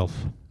of yourself,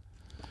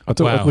 I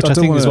don't, Wow. which I don't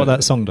think is wanna- what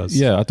that song does.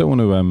 Yeah, I don't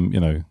want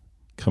to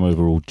come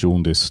over all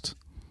jaundiced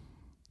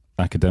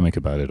academic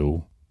about it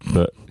all,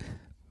 but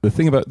the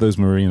thing about those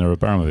Marina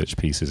Abramovich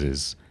pieces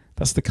is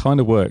that's the kind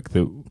of work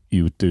that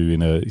you would do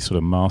in a sort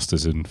of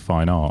masters in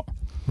fine art.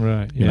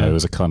 right. You Yeah, know,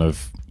 as a kind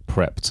of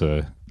prep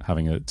to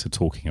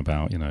talking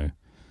about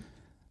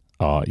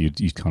art.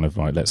 You kind of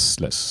right. Let's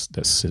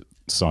sit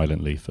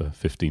silently for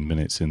 15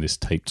 minutes in this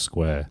taped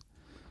square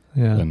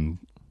yeah. and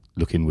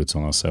look inwards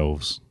on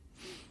ourselves.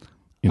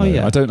 Oh,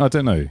 yeah. I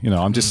don't know.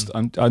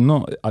 I'm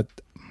not.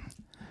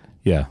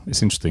 Yeah,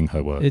 it's interesting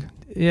her work.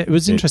 It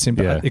was interesting,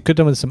 but yeah. it could have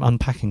done with some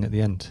unpacking at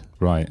the end.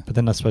 Right. But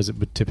then I suppose it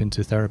would tip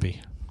into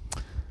therapy.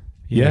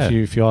 You know, Yeah.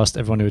 if you asked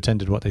everyone who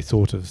attended what they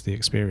thought of the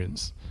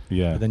experience,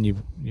 Yeah. but then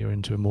you're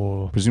into a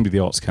more. Presumably the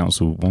Arts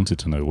Council wanted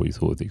to know what you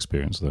thought of the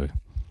experience, though,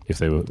 if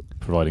they were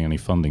providing any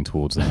funding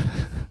towards that.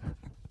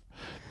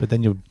 But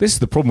then you're. This is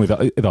the problem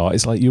with art.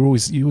 It's like you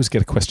always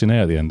get a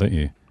questionnaire at the end, don't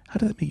you? How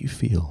did that make you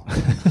feel?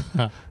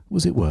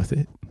 Was it worth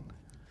it?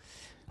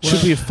 Should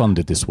Well- we have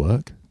funded this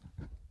work?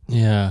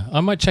 Yeah,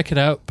 I might check it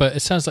out, but it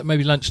sounds like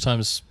maybe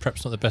lunchtime's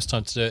perhaps not the best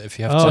time to do it if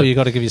you have Oh, to. you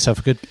got to give yourself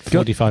a good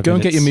 45 Go and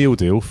minutes. get your meal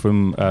deal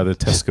from the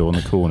Tesco on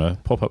the corner.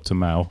 Pop up to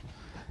Mao.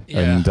 Yeah.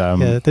 And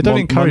Yeah, they don't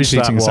encourage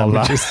munch that eating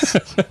while, sandwiches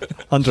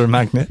under a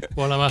magnet.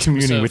 While I'm asking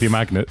communing myself with your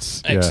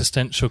magnets. Yeah.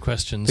 existential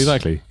questions.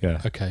 Exactly.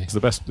 Yeah. Okay. It's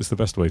the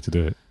best way to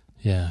do it.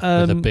 Yeah.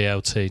 With a Um,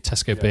 BLT,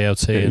 Tesco Yeah.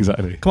 BLT. Yeah, and-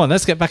 exactly. Come on,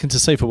 let's get back into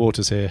safer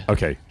waters here.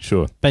 Okay.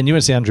 Sure. Ben, you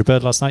went to see Andrew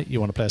Bird last night. You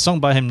want to play a song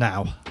by him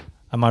now.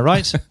 Am I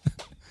right?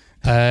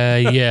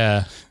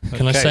 Yeah.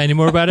 Can I Okay. say any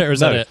more about it, or is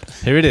No. that it?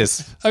 Here it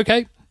is.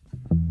 Okay.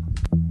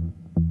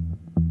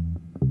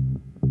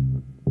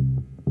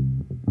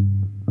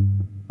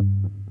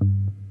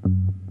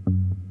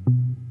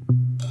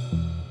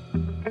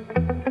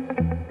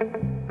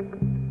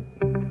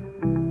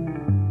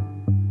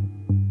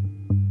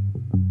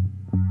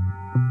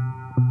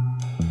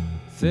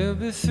 There'll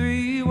be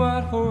 3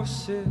 white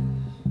horses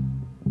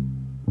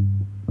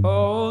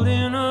all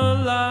in a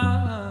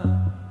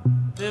line.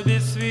 There'll be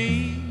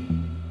 3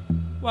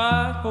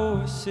 white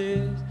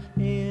horses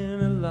in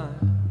a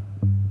line.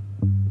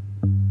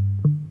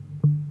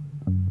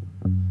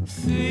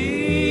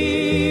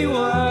 3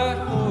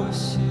 white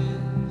horses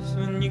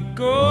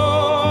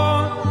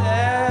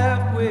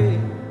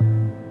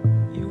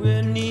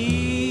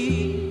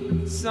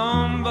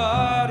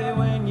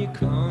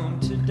come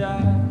to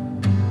die.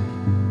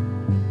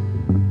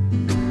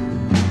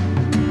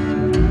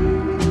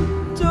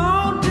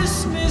 Don't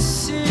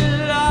dismiss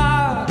it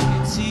like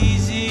it's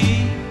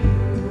easy.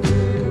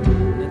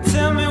 Now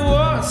tell me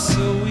what's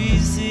so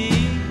easy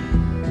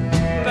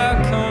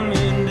about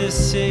coming to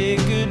say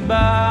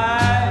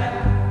goodbye.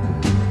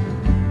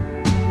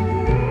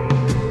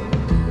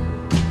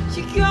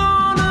 You're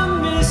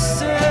gonna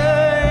miss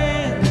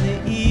her in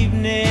the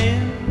evening.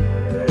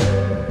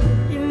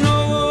 You know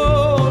we'll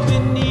all be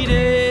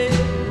needing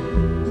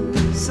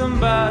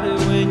somebody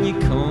when you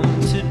come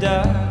to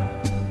die.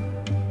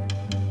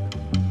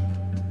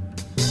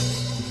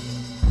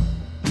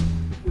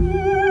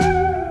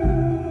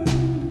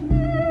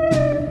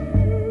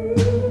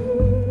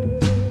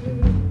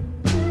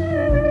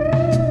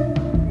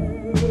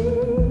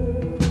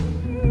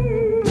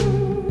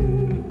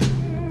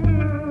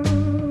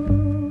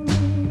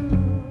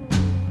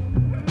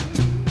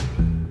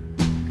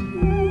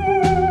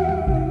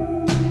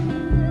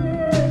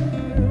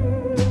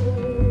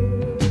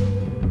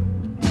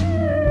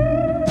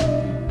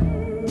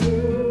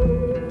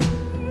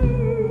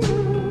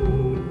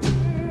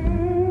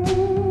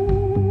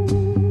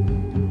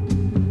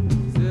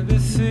 There'll be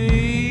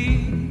 3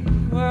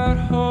 white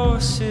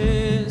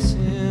horses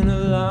in a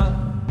line.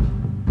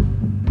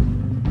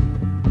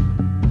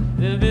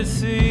 There'll be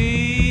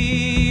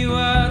 3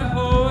 white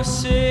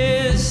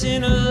horses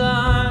in a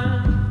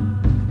line.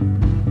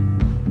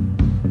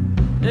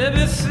 There'll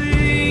be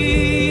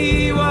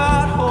 3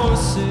 white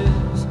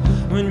horses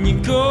when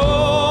you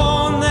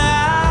go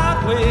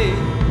that way.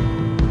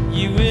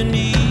 You will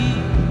need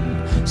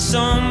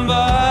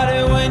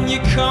somebody when you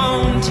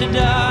come to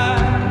die.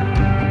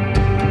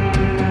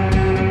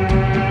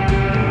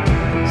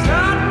 It's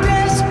not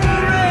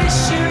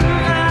desperation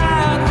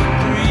that we're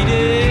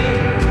breeding.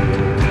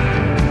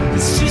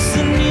 It's just a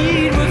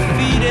need we're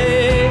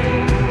feeding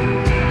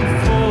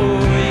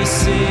before you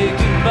say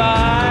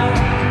goodbye.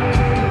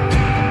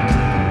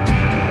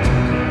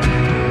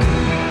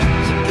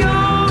 You're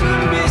gonna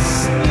miss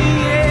me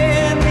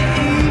in the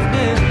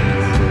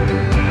evenings.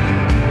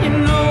 You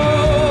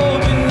know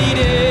we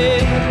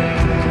needed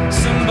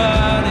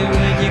somebody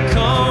when you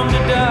come to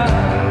die.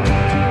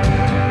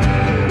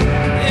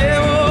 Yeah,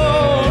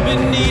 we'll be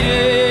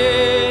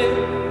needed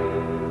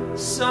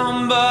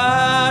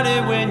somebody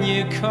when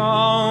you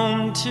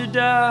come to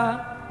die.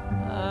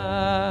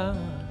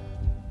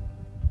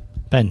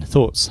 Ben,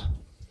 thoughts?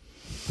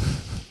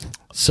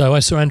 So I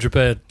saw Andrew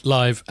Bird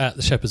live at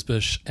the Shepherd's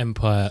Bush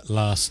Empire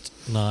last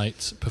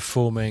night,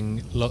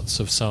 performing lots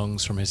of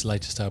songs from his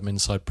latest album,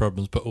 Inside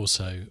Problems, but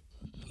also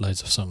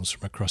loads of songs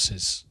from across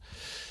his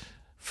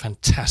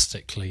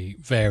fantastically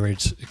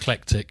varied,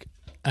 eclectic,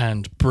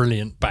 and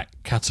brilliant back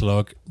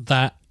catalogue.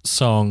 That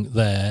song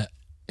there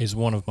is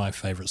one of my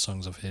favourite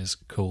songs of his,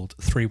 called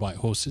 3 White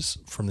Horses,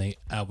 from the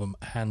album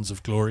Hands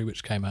of Glory,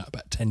 which came out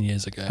about 10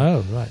 years ago.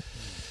 Oh, right.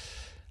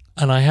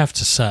 And I have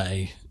to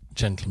say,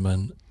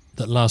 gentlemen,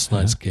 that last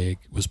night's gig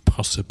was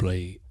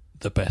possibly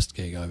the best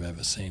gig I've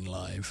ever seen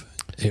live.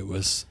 It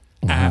was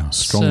Wow,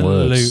 strong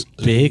words.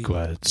 absolutely Big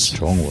words.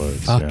 Strong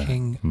words.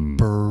 fucking yeah.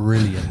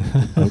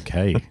 brilliant.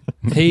 Okay.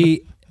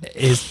 He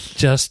is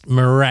just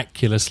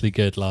miraculously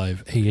good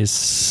live. He is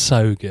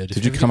so good.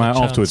 Did you If come ever out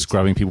get a afterwards chance-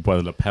 grabbing people by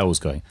the lapels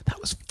going,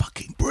 that was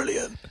fucking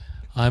brilliant?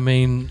 I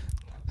mean,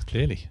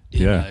 Clearly.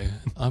 you Yeah. know,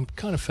 I'm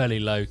kind of fairly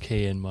low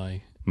key in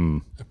my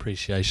Mm.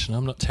 appreciation.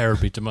 I'm not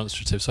terribly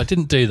demonstrative, so I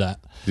didn't do that.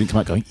 You didn't come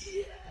out going,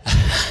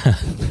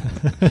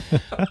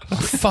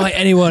 Fight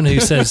anyone who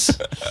says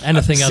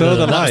anything So other than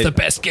the that was light. the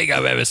best gig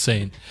I've ever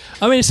seen.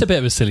 I mean, it's a bit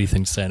of a silly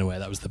thing to say in a way.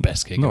 That was the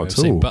best gig Not I've at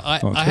ever seen. all. But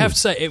Not I at have all. to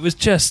say, it was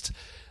just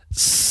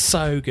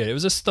so good. It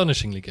was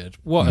astonishingly good.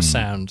 What Hmm. a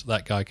sound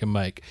that guy can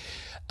make.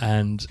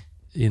 And,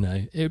 you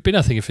know, it would be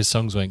nothing if his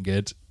songs weren't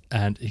good.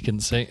 And he can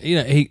sing. You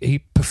know, he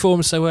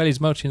performs so well. He's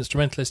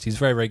multi-instrumentalist. He's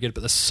very, very good.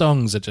 But the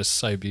songs are just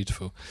so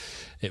beautiful.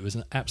 It was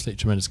an absolutely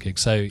tremendous gig.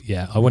 So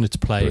yeah, I wanted to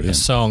play Brilliant. a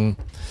song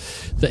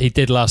that he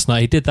did last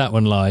night. He did that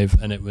one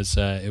live, and it was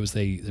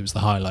the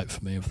highlight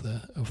for me of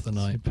the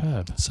night.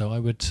 Superb. So I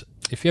would,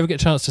 if you ever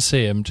get a chance to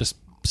see him, just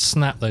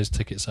snap those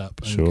tickets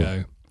up and Sure.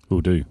 go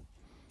Will do.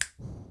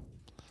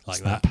 like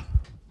Snap.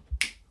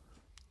 that.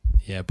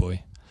 Yeah,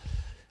 boy.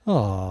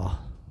 Oh,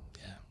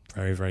 Yeah,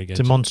 very, very good.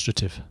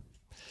 demonstrative.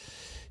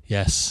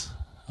 Yes,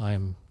 I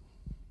am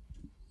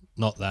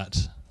not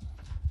that.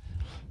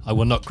 I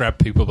will not grab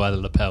people by the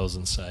lapels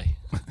and say,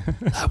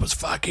 that was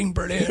fucking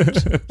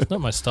brilliant. It's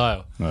not my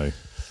style. No.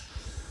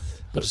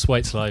 But just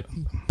wait till I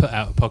put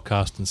out a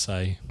podcast and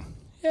say,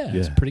 yeah,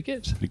 it's Yeah. pretty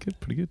good. Pretty good,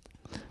 pretty good.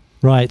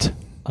 Right,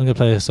 I'm going to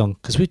play a song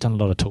because we've done a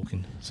lot of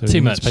talking. So we Too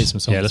need much. to play some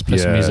songs. Yeah, let's play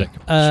some Yeah.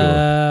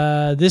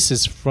 music. This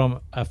is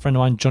from a friend of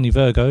mine, Johnny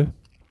Virgo,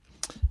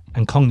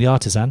 and Kong the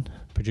Artisan,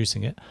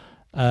 producing it.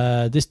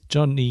 This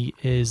Johnny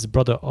is the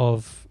brother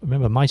of,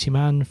 remember Mighty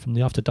Man from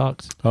the After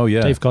Dark? Oh,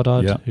 yeah. Dave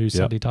Goddard, Yeah, who yeah.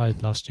 sadly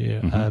died last year.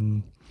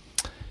 Mhm.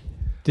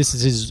 This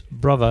is his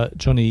brother,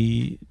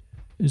 Johnny,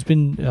 who's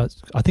been,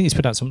 I think he's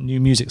put out some new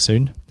music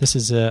soon. This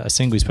is a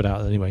single he's put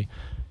out anyway.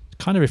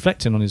 kind of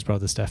reflecting on his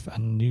brother's death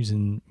and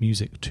using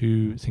music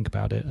to think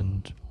about it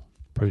and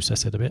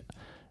process it a bit.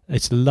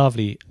 It's a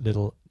lovely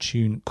little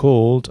tune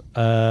called,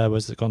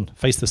 where's it gone?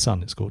 Face the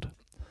Sun, it's called.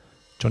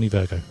 Johnny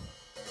Virgo.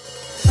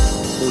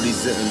 All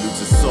these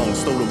interludes of songs,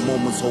 stolen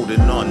moments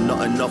holding on,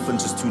 not enough and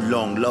just too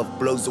long. Love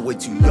blows away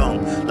too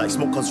young, like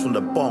smoke comes from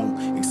the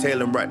bong.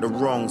 Exhale and right the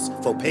wrongs,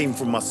 felt pain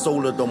from my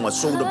soul, although my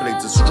shoulder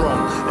blades are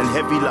strong and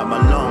heavy like my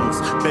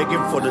lungs.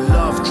 Begging for the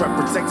love, trapped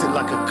protected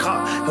like a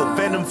cut. Held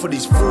venom for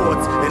these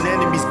frauds, and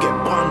enemies get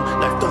bun.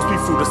 Life throws me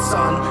through the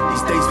sun,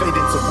 these days fade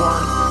into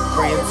one.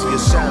 Praying to your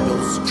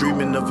shadows,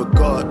 dreaming of a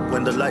God.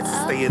 When the lights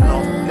are staying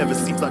off, never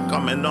seems like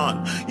coming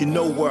on. You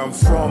know where I'm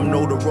from,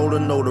 know the roll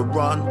and know the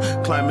run.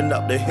 Climbing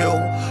up the hill,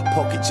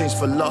 pocket change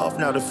for love,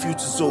 now the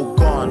future's all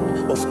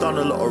gone. Both done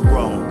a lot of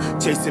wrong,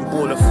 chasing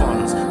ball of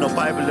funds. No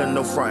Bible and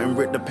no frontin',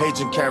 rip the page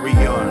and carry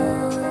on.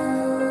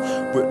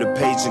 Rip the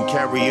page and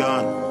carry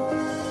on.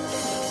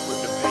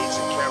 Rip the page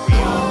and carry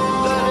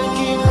on. Gotta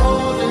keep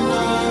holding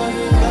on,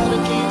 gotta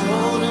keep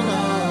holding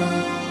on.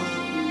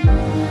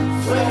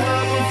 Wake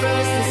up and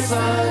face the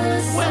sun,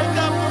 wake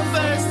up and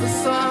face the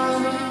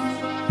sun.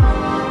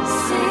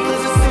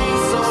 Cause it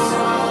seems so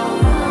wrong,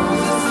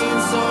 cause it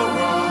seems so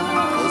wrong.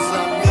 Cause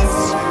I miss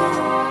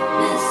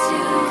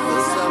you,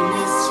 cause I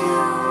miss you.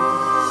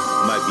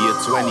 Might be a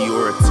 20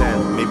 or a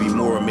 10, maybe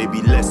more or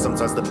maybe less.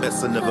 Sometimes the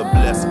best are never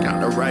blessed. Count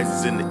the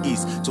rises in the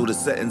east till the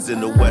settings in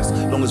the west.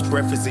 Long as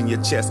breath is in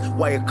your chest,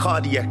 why a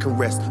cardiac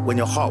arrest when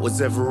your heart was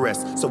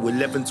Everest? So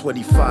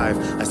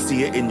 11:25, I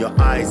see it in your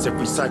eyes.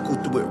 Every cycle,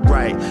 do it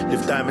right.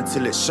 Live diamond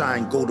till it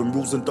shine. Golden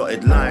rules and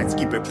dotted lines.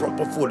 Keep it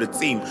proper for the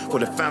team, for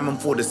the fam and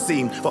for the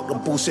scene. Fuck the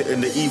bullshit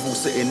and the evil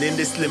sitting in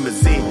this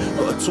limousine.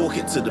 Gotta talk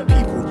it to the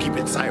people, keep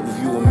it tight with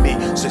you and me.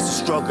 It's just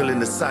a struggle in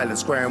the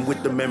silence, crying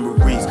with the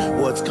memories.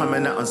 Words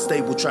coming out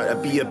unstable, try to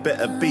be a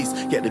better beast.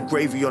 Get the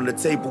gravy on the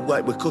table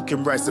like we're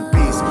cooking rice and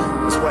peas.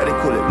 That's why they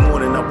call it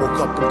morning. I woke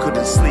up and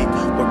couldn't sleep.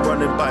 When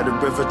running by the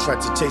river,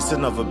 tried to chase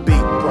another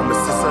beat.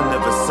 Promises I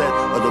never said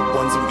are the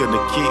ones I'm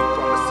gonna keep.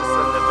 Promises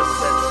I never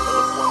said are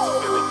the ones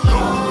I'm gonna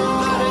keep.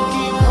 Gotta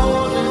keep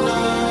holding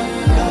on,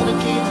 gotta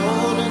keep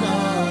holding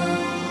on.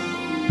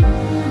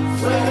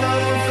 Wake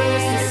up and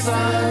face the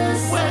sun,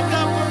 wake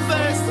up and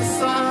face the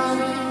sun.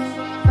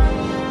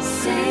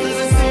 Cause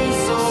it seems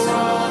so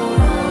wrong,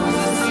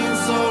 cause it seems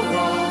so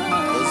wrong.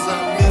 Cause I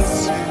miss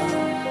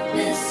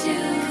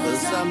you,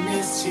 cause I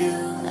miss you.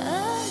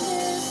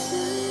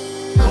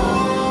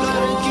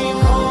 Gotta keep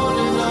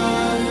holding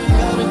on,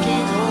 gotta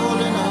keep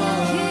holding on.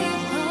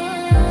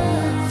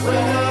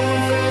 Wake up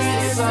and face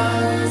the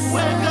sun,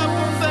 wake up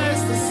and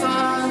face the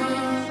sun.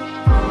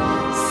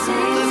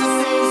 Cause it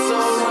seems so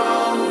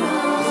wrong,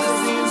 cause it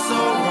seems so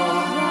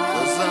wrong.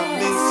 Cause I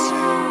miss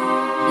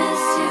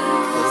you,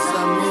 cause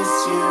I miss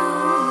you.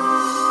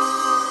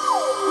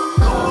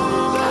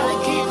 Gotta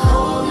keep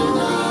holding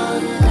on,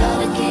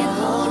 gotta keep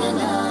holding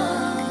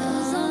on.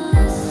 Cause I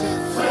miss you.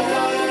 Wake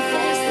up and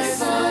face the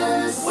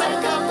sun,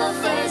 wake up and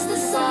face the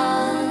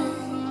sun.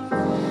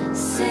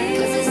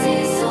 Cause it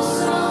seems so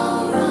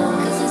wrong,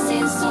 cause it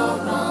seems so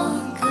wrong.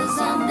 Cause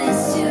I miss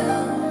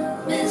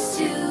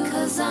you,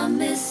 cause I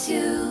miss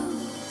you.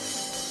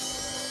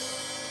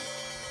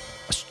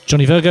 That's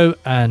Johnny Virgo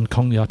and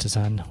Kong the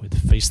Artisan with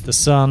Face the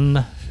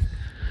Sun.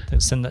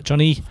 Don't send that,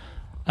 Johnny.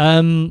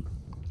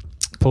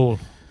 Paul,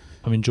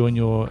 I'm enjoying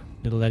your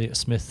little Elliott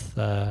Smith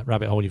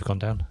rabbit hole you've gone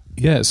down.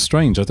 Yeah, it's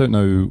strange. I don't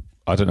know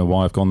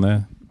why I've gone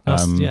there.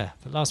 The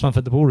last month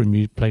at the ballroom,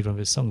 you played one of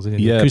his songs, didn't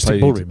you? Yeah, Acoustic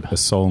played ballroom. a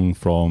song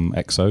from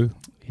EXO.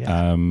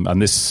 Yeah.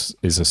 And this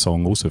is a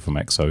song also from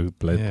EXO,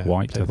 Bled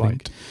White, Bled I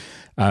think.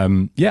 I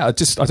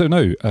don't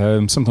know.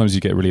 Sometimes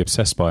you get really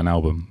obsessed by an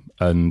album,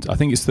 and I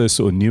think it's the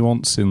sort of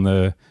nuance in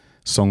the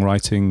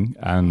songwriting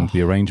and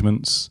the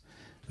arrangements.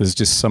 There's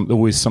just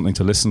always something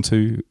to listen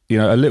to. You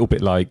know, a little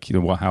bit like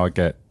how I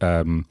get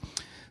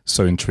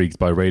so intrigued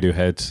by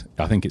Radiohead.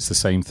 I think it's the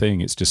same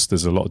thing. It's just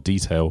there's a lot of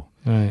detail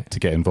to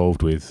get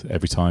involved with.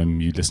 Every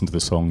time you listen to the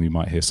song, you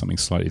might hear something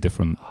slightly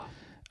different,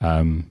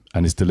 and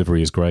his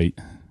delivery is great.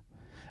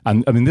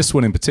 And I mean, this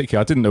one in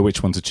particular, I didn't know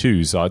which one to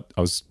choose. I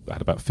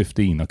had about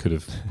 15 I could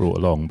have brought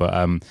along, but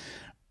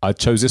I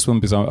chose this one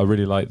because I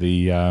really like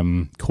the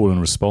call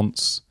and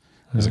response.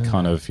 There's a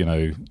kind of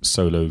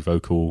solo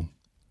vocal,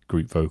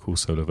 group vocal,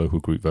 solo vocal,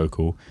 group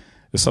vocal.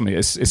 There's something.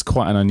 It's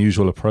quite an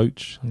unusual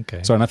approach.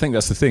 Okay. So, and I think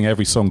that's the thing.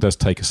 Every song does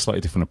take a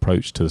slightly different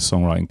approach to the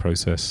songwriting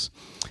process.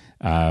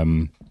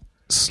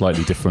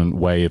 Slightly different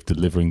way of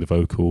delivering the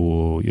vocal,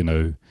 or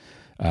the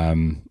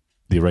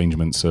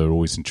arrangements are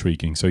always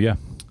intriguing. So yeah.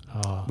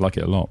 Oh, like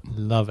it a lot.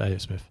 Love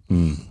Elliott Smith.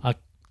 I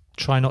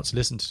try not to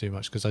listen to too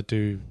much because I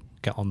do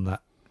get on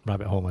that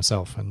rabbit hole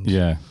myself, and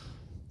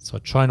so I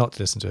try not to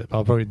listen to it. But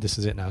I'll probably this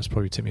is it now. It's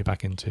probably tip me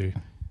back into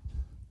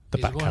the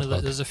back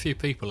catalogue. There's a few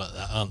people like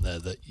that, aren't there?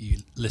 That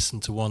you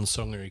listen to one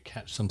song or you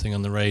catch something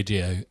on the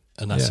radio,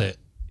 and that's it.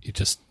 You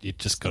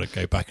just got to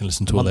go back and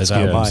listen to all those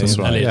albums. That's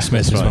right. Elliott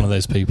Smith is one of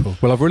those people.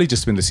 Well, I've really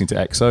just been listening to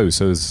EXO,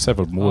 so there's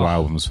several more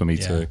albums for me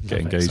to get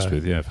engaged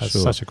with. Yeah, for that's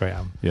sure. Such a great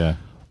album. Yeah.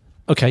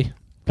 Okay,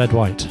 Bled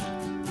White.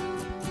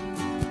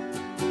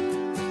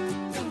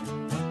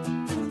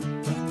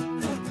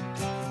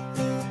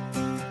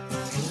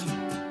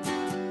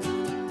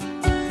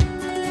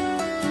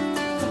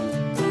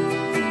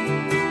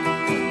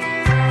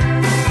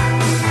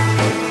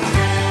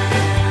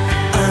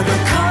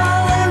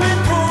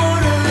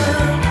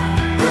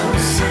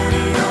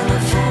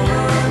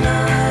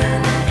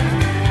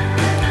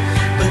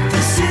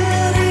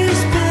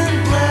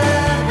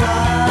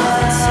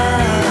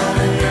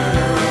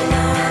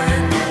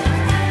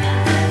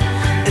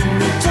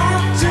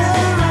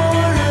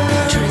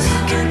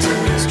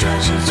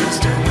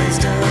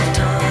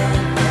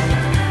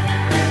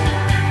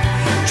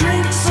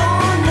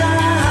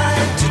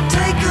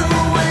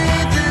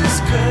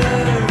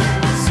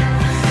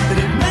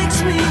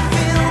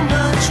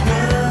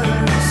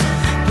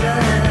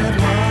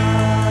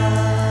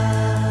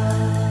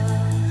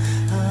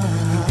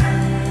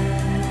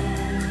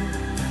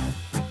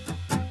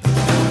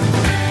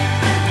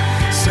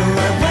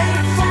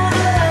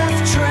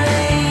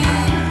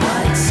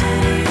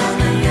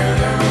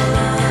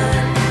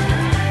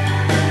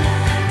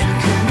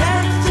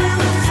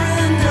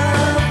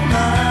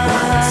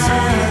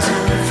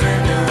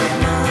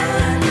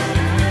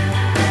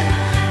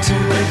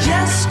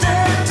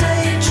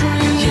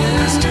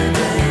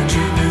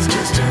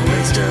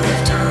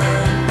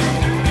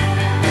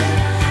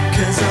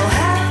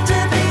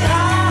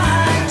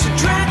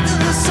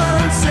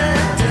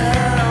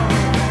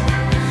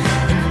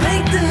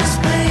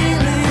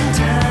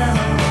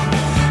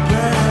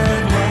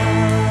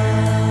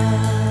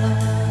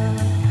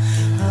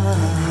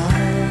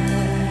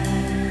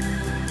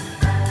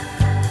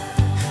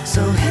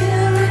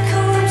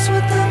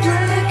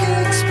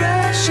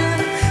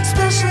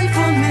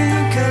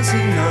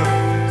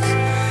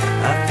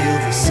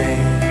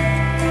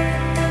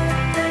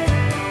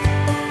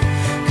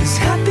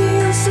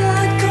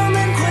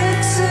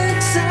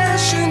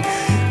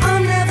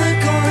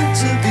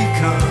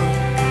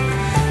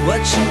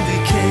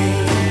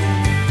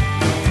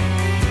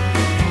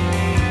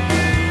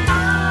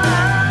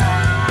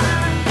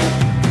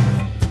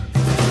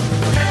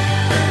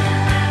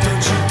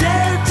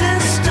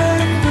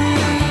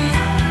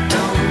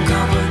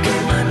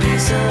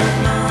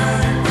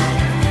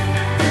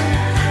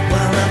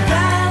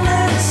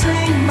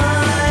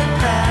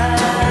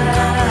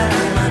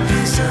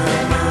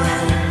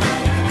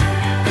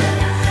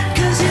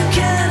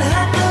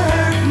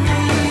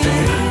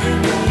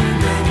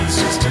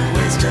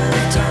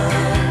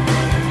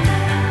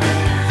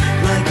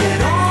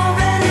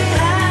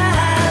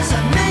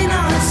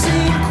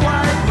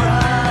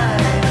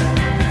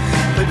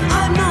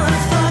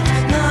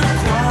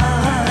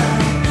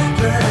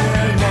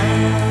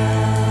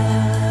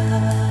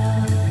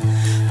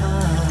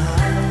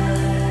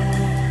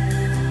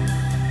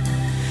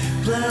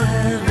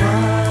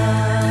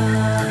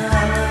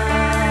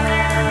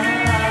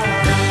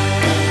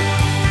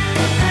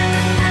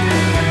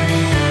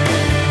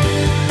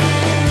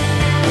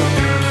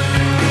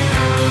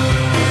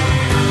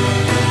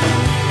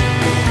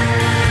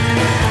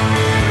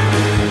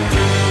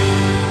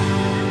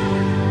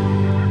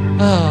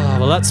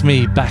 Well, that's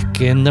me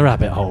back in the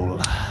rabbit hole.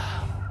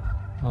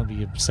 I'll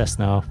be obsessed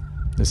now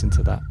listening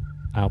to that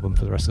album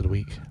for the rest of the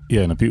week.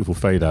 Yeah, and a beautiful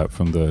fade out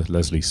from the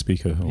Leslie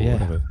speaker or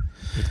whatever.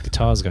 With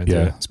guitars going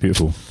Yeah, through it's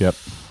beautiful. Yep.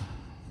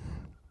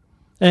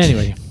 it.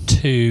 Anyway,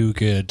 Too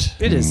good.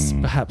 it is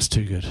perhaps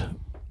too good.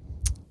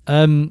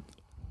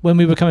 When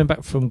we were coming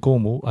back from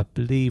Cornwall, I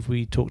believe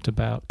we talked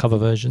about cover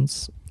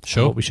versions.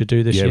 Sure. What we should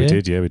do this Yeah, year.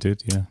 we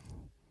did.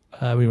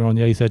 Yeah. We were on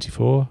the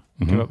A34.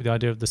 Came Mhm. up with the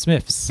idea of the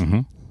Smiths.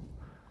 Mm-hmm.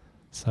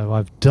 So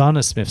I've done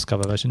a Smiths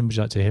cover version. Would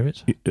you like to hear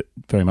it?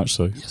 Very much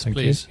so. Yes, Thank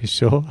please. you. You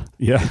sure?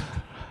 Yeah.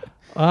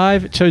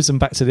 I've chosen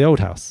Back to the Old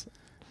House.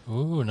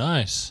 Oh,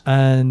 nice.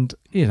 And,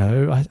 you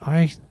know,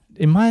 I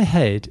in my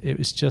head, it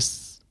was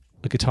just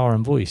a guitar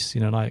and voice,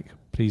 you know, like,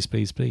 please,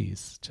 please,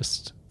 please.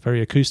 Just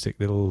very acoustic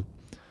little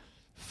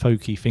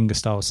folky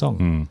fingerstyle song.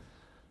 Mm.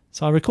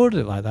 So I recorded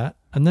it like that.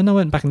 And then I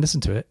went back and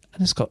listened to it.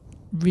 And it's got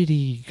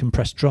really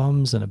compressed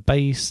drums and a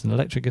bass and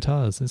electric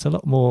guitars. It's a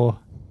lot more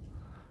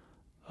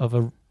of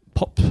a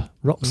pop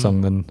rock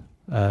song than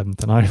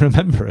I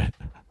remember it.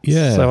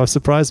 Yeah. So I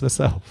surprised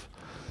myself.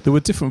 There were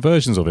different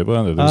versions of it,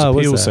 weren't there? There was a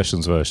Was Peel there?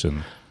 Sessions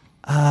version,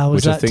 Was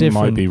which I that think different?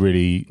 might be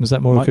really... Was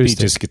that more might acoustic?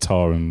 be just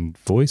guitar and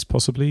voice,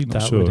 possibly. Not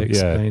That sure. would Yeah.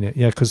 explain it.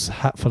 Yeah, because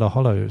Hatful of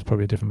Hollow is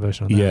probably a different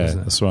version of that, Yeah, isn't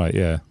it? that's right.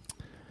 Yeah.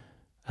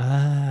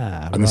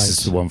 And This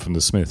is the one from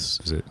the Smiths,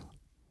 is it?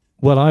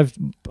 Well,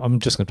 I'm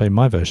just going to play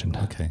my version,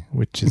 Okay.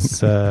 which is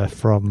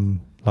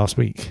from last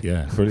week.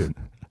 Yeah, brilliant.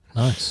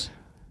 Nice.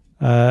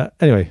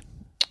 Anyway,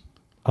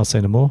 I'll say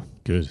no more.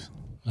 Good.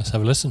 Let's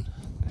have a listen.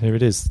 Here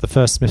it is, the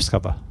first Smiths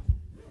cover.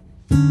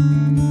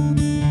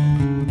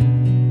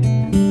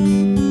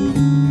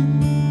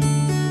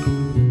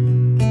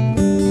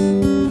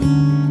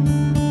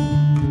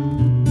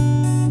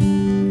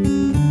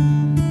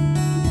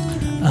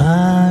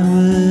 I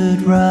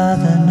would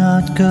rather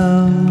not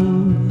go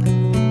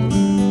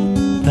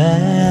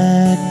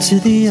back to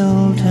the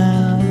old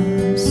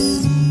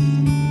house.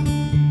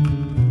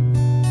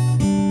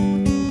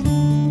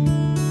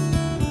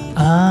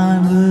 I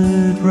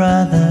would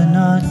rather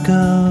not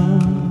go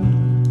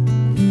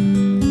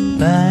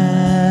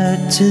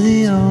back to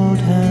the old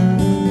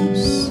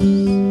house.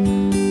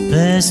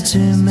 There's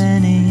too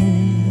many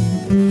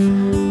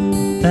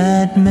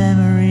bad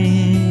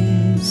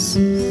memories,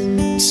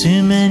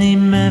 too many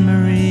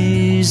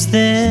memories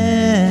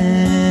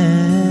there.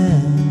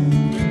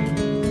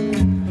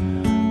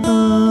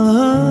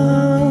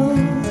 Oh,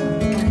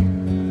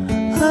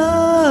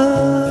 oh.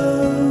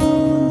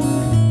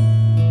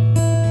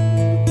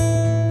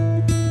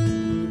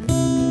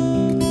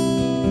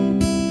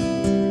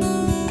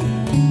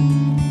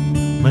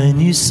 When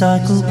you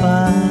cycled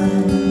by,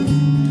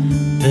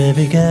 there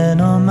began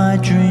all my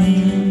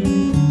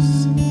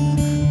dreams,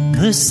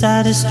 the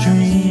saddest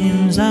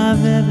dreams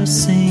I've ever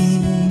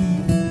seen.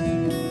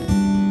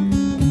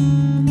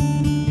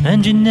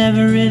 And you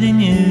never really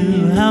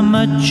knew how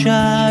much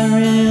I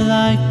really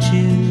liked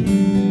you,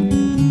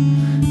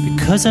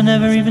 because I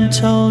never even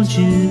told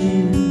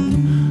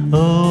you.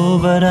 Oh,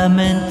 but I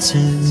meant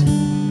to.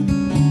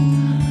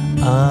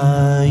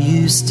 Are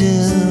you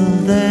still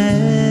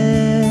there?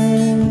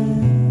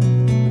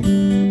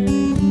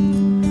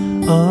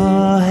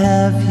 Or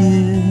have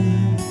you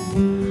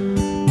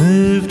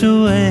moved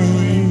away?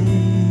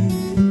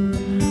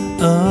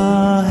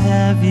 Or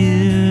have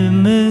you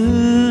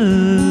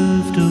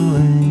moved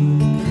away?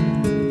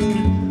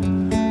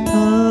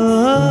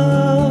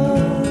 Oh,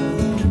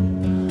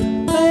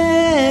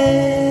 babe.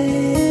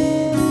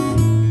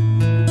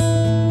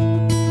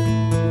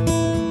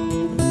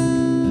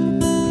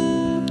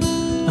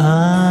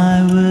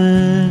 I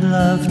would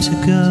love to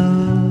go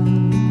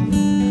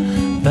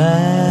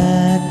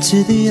back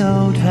to the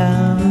old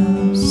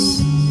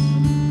house,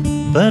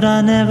 but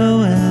I never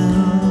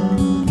will.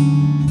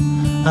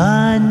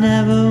 I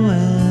never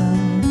will.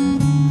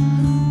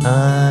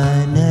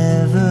 I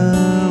never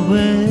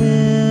will.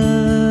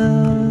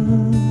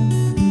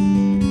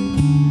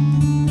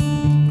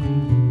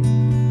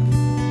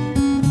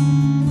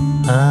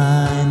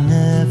 I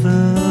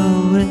never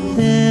will.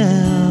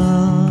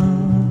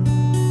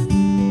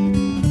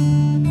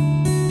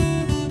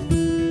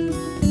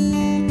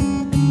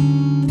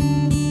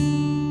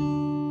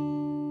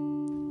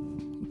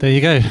 There you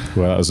go.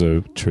 Well, that was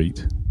a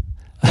treat.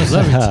 That was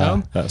lovely,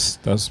 Tom.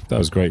 That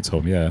was great,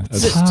 Tom. Yeah.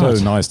 It's It's so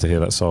hard. nice to hear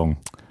that song.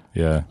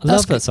 Yeah. I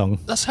love that song.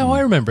 That's how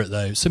I remember it,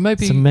 though. So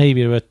maybe So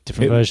maybe there were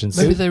different It- versions.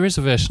 maybe there is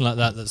a version like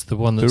that. That's the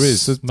one that's There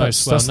is.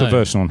 most That's the well known.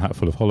 version on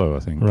Hatful of Hollow, I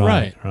think.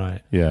 Right,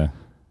 right. Yeah.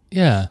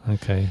 Yeah.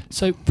 Okay.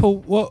 So,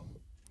 Paul,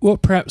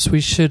 what perhaps we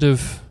should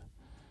have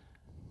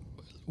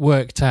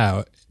worked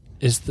out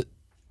is that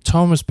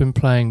Tom has been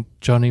playing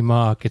Johnny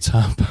Marr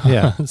guitar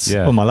Yeah. parts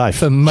Yeah. All my life.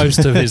 for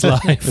most of his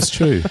life. That's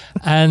true.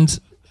 And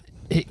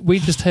we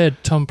just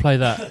heard Tom play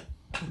that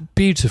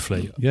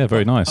beautifully Yeah,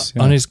 very nice.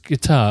 Yeah. on his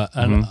guitar,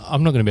 and Mhm.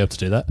 I'm not going to be able to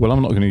do that. Well,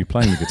 I'm not going to be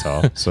playing the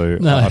guitar, so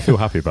No. I feel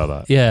happy about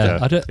that. Yeah,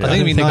 I don't. I think don't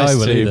it'd be think nice I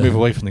will to either. move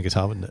away from the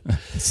guitar, wouldn't it?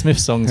 Smith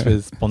songs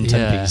with Bon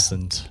Tempis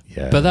and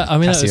Yeah. But that, I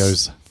mean, that was,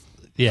 Casios.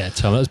 Yeah,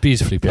 Tom, that was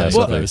beautifully played.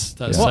 Yeah, That was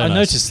What so I nice.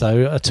 noticed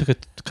though, I took a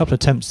couple of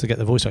attempts to get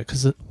the voice right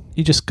because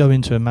you just go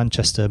into a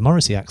Manchester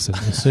Morrissey accent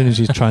as soon as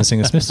you try and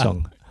sing a Smith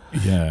song,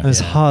 Yeah. and it's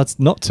hard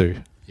not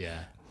to. Yeah.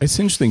 It's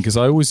interesting because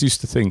I always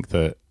used to think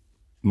that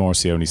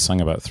Morrissey only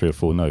sang about 3 or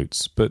 4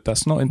 notes, but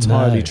that's not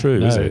entirely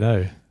true, is it?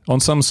 No. On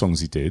some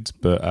songs he did,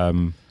 but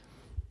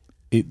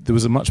there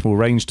was a much more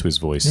range to his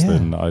voice Yeah.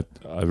 than I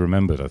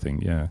remembered, I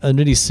think, yeah. And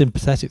really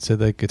sympathetic to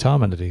the guitar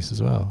melodies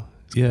as well.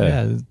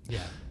 Yeah. Yeah.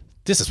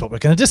 This is what we're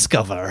going to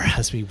discover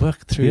as we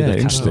work through Yeah, the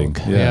interesting.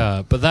 catalogue.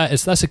 Yeah. But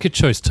that's a good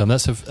choice, Tom.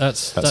 That's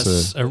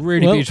a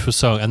really Well- beautiful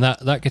song, and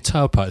that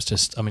guitar part is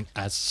just, I mean,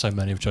 as so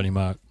many of Johnny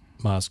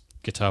Marr's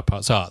guitar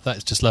parts are,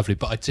 that's just lovely.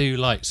 But I do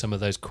like some of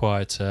those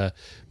quieter,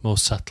 more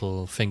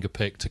subtle,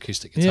 finger-picked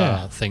acoustic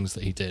guitar Yeah. things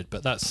that he did.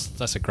 But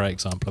that's a great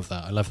example of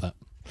that. I love that.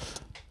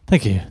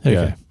 Thank you. There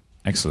Yeah. you go.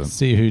 Excellent.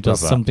 See who does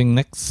Love that. something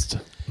next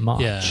March.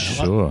 Yeah,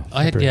 Sure.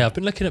 I've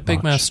been looking at Big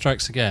March. Mouth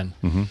Strikes Again.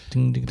 Hmm.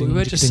 Ding, ding, But we ding,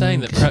 were just ding, saying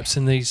ding. that perhaps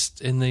in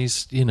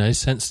these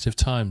sensitive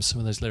times, some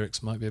of those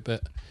lyrics might be a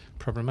bit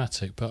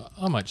problematic. But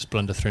I might just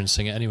blunder through and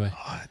sing it anyway.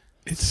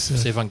 It's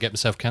See if I can get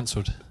myself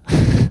cancelled.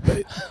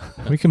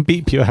 We can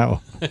beep you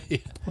out.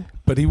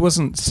 but he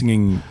wasn't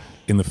singing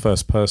in the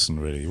first person,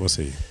 really, was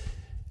he?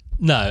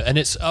 No, and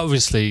it's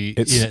obviously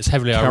It's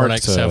heavily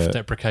ironic, character-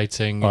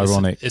 self-deprecating,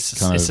 ironic It's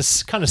kind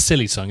a kind of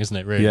silly song, isn't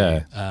it? Really?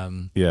 Yeah.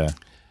 Yeah.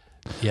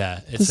 Yeah.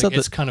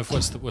 It's kind of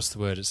what's the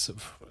word? It's sort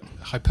of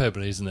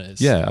hyperbole, isn't it?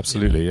 It's, Yeah,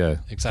 absolutely, yeah.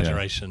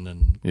 exaggeration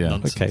and Yeah.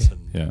 nonsense. Okay.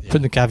 And, Yeah.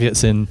 Putting the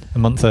caveats in a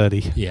month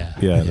early. yeah,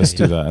 Yeah, let's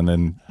do that. And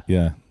then,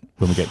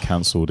 when we get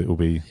cancelled, we'll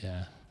be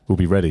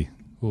ready.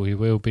 We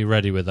will be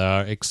ready with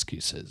our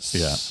excuses.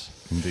 Yeah.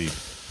 Indeed.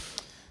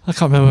 I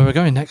can't remember where we're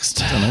going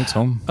next. I don't know,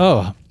 Tom.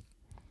 Oh,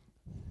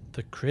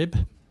 the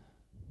crib.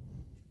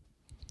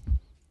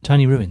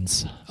 Tiny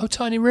Ruins. Oh,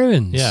 Tiny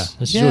Ruins. Yeah,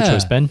 this is your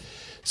choice, Ben.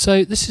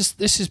 So this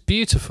is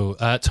beautiful.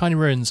 Tiny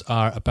Ruins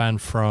are a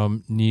band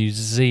from New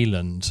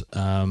Zealand,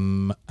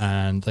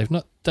 and they've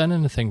not done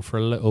anything for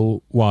a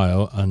little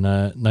while. And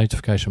a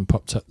notification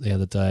popped up the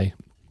other day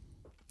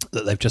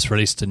that they've just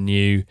released a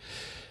new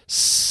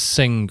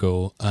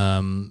single.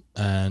 I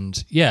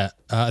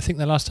think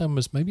their last time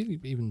was maybe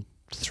even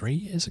 3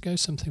 years ago,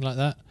 something like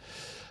that.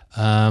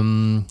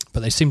 But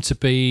they seem to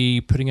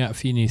be putting out a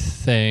few new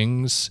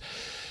things.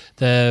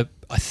 I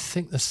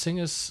think the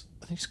singer's,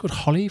 I think she's called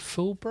Holly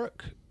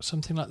Fulbrook,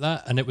 something like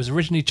that. And it was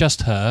originally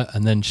just her,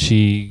 and then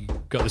she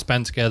got this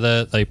band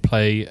together. They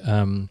play,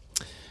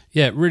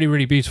 really,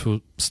 really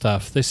beautiful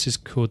stuff. This is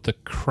called The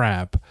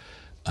Crab,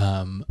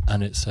 and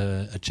it's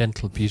a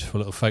gentle, beautiful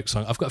little folk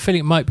song. I've got a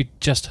feeling it might be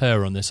just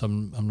her on this.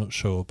 I'm not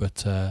sure,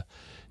 but I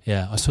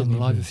saw them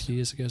live a few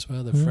years ago as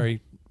well. They're a very,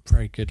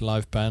 very good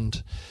live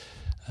band.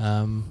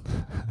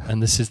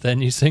 And this is their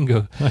new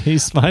single.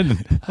 He's smiling.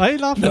 Why are you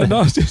laughing? No,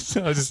 I was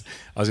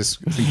just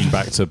thinking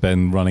back to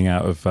Ben running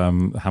out of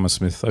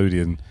Hammersmith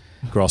Odeon,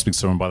 grasping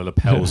someone by the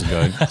lapels and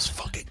going, "That's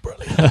fucking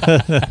brilliant."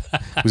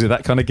 Was it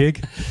that kind of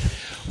gig?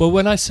 Well,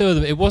 when I saw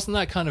them, it wasn't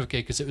that kind of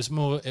gig because it was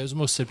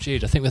more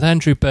subdued. I think with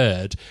Andrew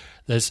Bird,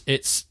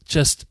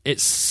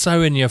 it's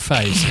so in your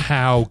face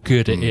how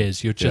good it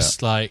is. You're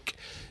just like,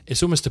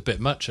 it's almost a bit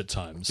much at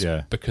times,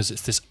 because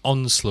it's this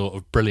onslaught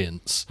of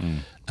brilliance,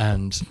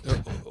 and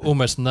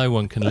almost no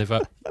one can live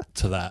up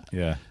to that.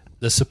 Yeah.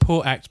 The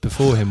support act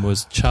before him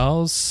was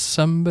Charles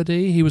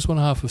somebody. He was one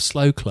half of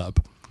Slow Club.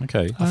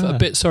 Okay. I felt a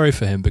bit sorry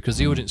for him because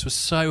the audience was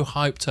so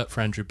hyped up for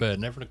Andrew Bird,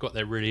 and everyone had got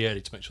there really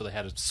early to make sure they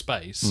had a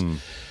space.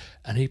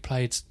 And he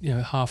played,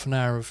 half an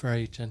hour of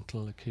very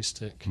gentle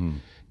acoustic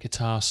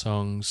guitar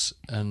songs,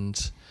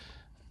 and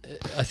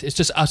it's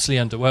just utterly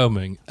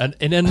underwhelming. And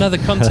in another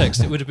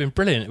context, it would have been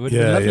brilliant. It would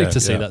have been lovely to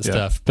see that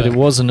stuff. But it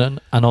wasn't an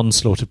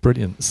onslaught of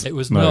brilliance. It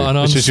was No. not an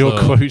onslaught. Which is your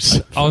quote.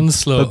 An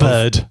onslaught The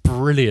Bird. of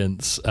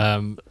brilliance.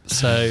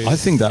 So I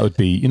think that would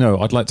be,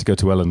 I'd like to go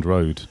to Elland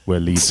Road, where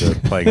Leeds are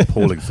playing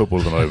appalling football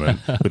at the moment,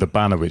 with a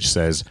banner which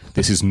says,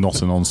 "This is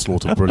not an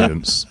onslaught of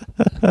brilliance."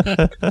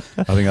 I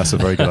think that's a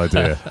very good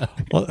idea.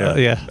 Well,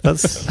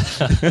 that's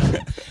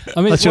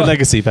I mean, that's your what-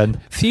 legacy, Ben.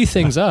 few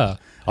things are.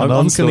 I'm An going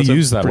onslaught to of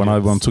use that when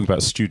I'm brilliance. talking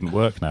about student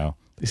work now.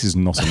 This is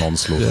not an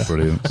onslaught of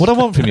brilliance. What I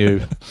want from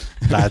you,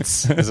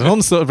 lads, is an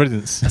onslaught of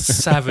brilliance. A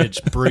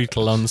savage,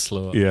 brutal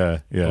onslaught. Yeah,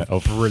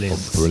 Of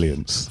brilliance. Of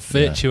brilliance.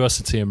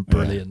 Virtuosity and Yeah.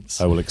 brilliance.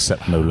 I will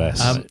accept no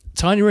less.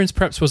 Tiny Ruins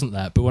perhaps wasn't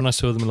that, but when I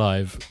saw them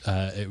live,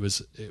 it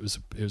was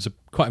a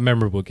quite a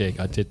memorable gig.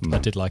 I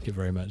did like it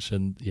very much,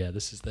 and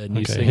this is their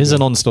new Okay, single. here's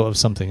an onslaught of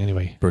something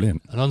anyway.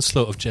 Brilliant. An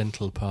onslaught of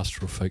gentle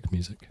pastoral folk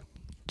music.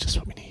 Just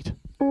what we need.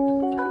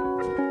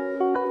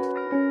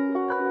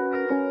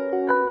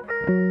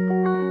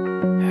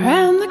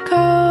 Around the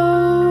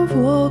cove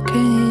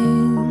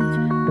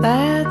walking,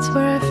 that's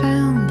where I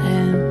found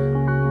him.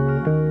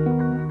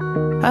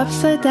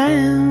 Upside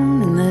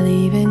down in the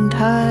leaving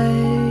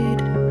tide.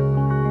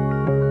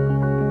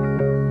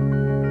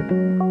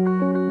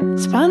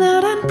 Spun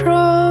out and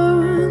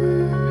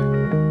prone,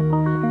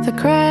 the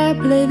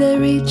crab lay there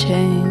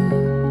reaching,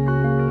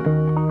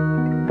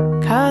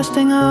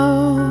 casting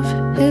off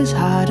his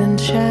hardened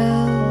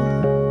shell.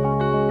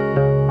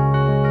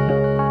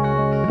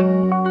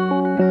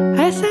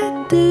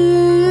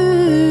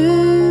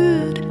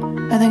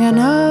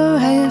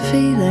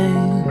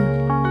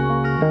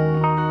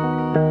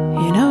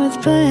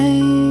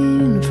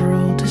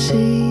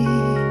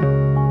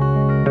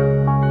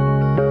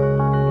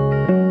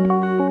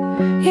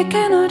 You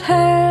cannot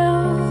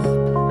help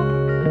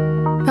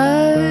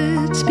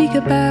but speak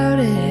about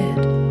it.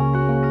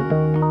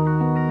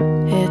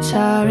 It's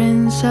our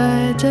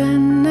insides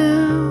and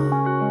now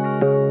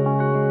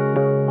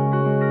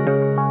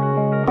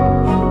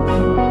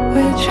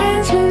with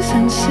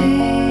translucency,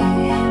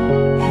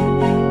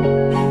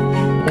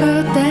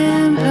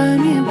 goddamn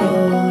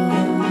permeable.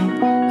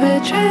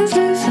 With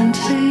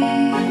translucency,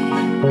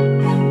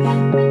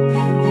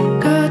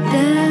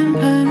 goddamn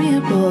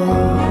permeable.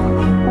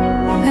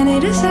 I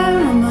need a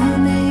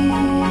ceremony,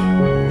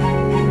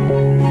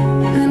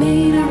 I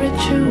need a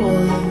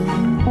ritual,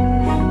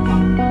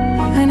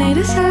 I need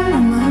a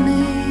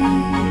ceremony,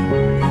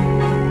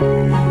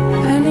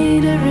 I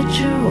need a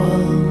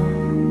ritual.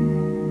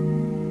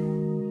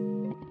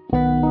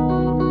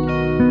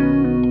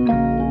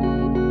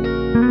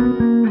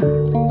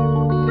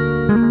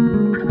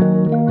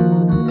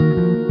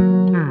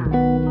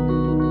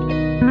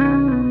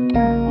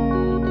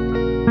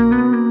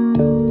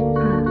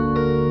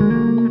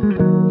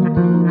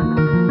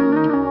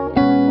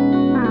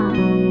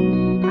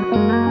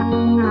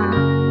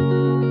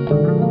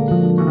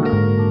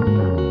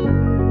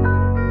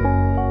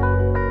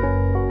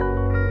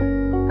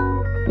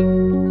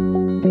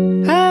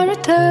 I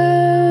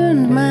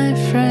returned, my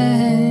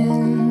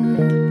friend,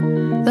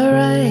 the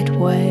right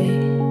way.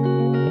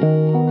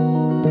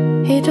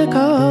 He took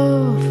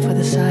off with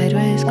a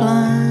sideways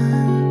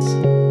glance.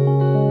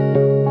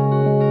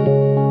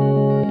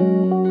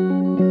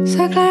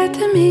 So glad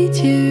to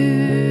meet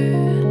you,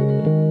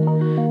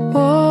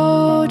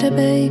 water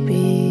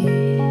baby.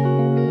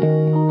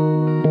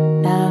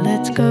 Now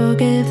let's go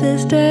give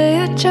this day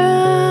a chance.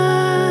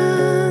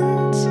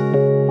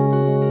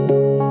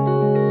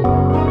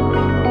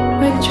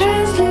 With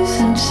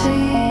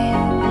translucency,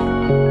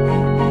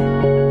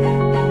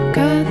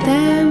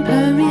 goddamn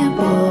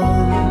permeable.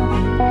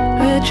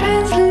 With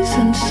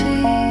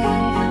translucency,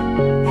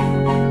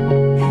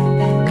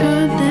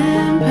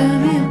 goddamn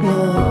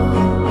permeable.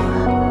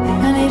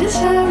 I need a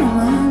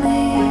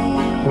ceremony,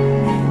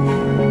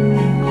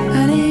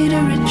 I need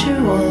a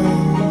ritual,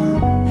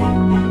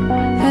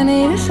 I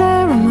need a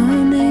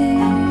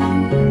ceremony,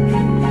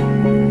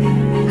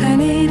 I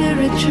need a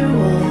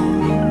ritual,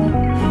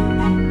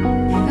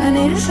 I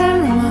need a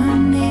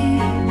ceremony,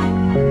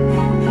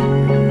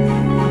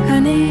 I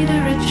need a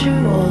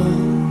ritual.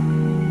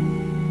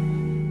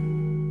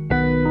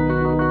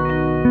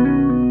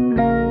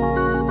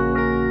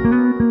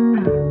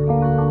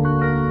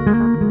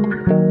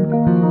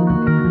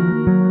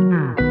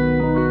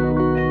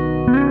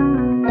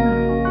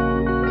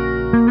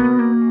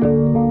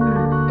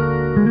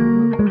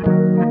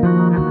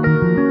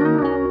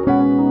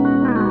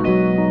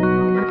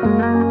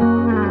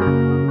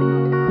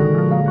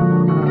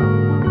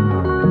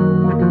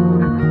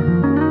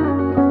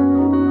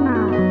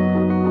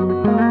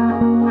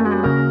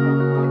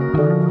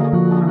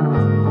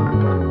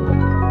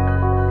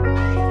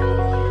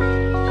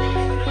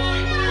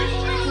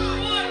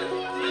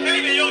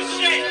 Maybe you're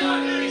shit.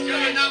 He's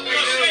doing that with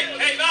shit.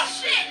 Ava.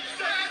 Shit.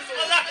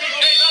 Well, lucky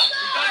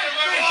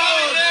Ava.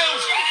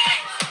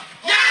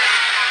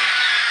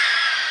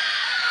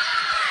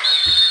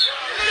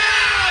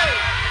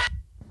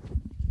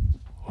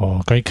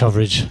 Oh, great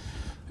coverage.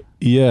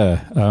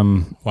 Yeah.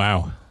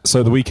 Wow.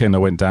 So the weekend I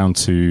went down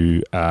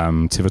to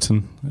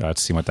Tiverton to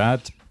see my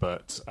dad,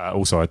 but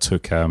also I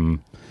took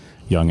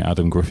young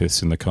Adam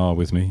Griffiths in the car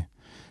with me,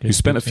 who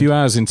spent a few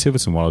hours in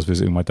Tiverton while I was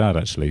visiting my dad,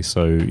 actually.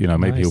 So, you know,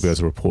 maybe he'll be able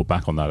to report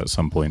back on that at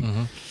some point.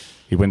 Mm-hmm.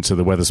 He went to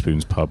the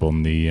Weatherspoons pub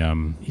on the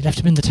You left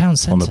him in the town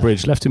centre. on the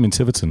bridge, left him in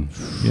Tiverton.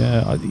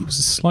 Yeah, he was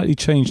a slightly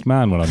changed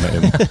man when I met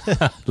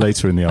him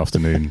later in the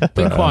afternoon.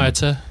 Bit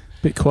quieter.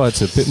 Bit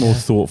quieter, a bit more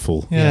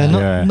thoughtful.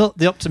 Yeah, not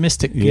the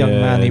optimistic young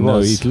man he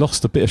was. No, he'd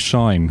lost a bit of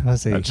shine,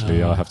 Has he?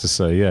 actually, Oh. I have to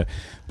say, yeah.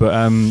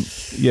 But,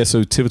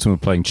 so Tiverton were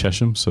playing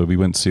Chesham, so we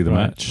went to see the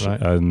match. right.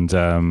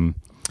 And,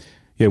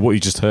 what you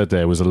just heard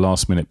there was a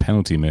last-minute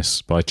penalty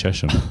miss by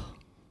Chesham.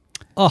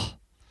 Oh,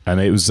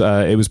 And it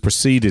was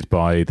preceded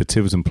by the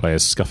Tiverton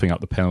players scuffing up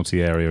the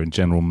penalty area in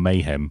general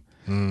mayhem,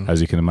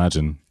 as you can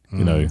imagine.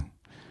 You know,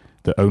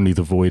 that only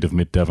the void of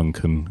Mid Devon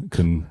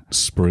can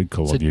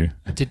sprinkle So on you.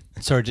 Did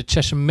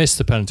Chesham miss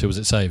the penalty or was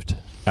it saved?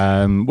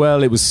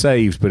 Well, it was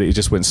saved, but it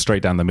just went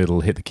straight down the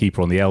middle, hit the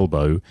keeper on the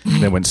elbow,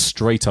 then went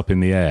straight up in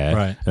the air.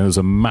 Right. And there was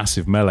a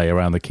massive melee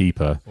around the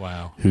keeper,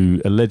 Wow.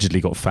 who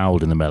allegedly got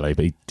fouled in the melee,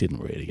 but he didn't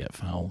really get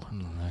fouled.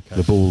 Okay.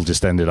 The ball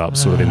just ended up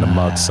sort of in the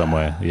mud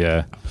somewhere.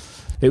 Yeah,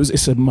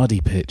 it's a muddy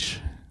pitch.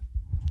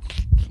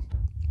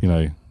 You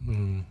know,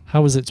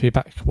 how was it to be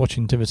back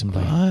watching Tiverton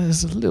play?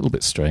 it's a little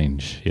bit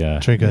strange. Yeah,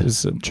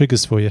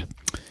 Triggers for you.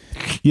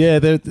 Yeah,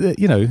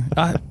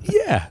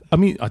 yeah. I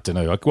mean, I don't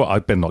know. I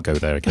better not go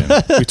there again.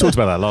 We talked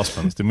about that last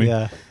month, didn't we?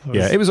 Yeah.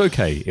 Yeah, it was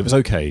okay. It was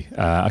okay.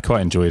 I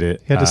quite enjoyed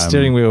it. You had a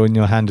steering wheel in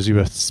your hand as you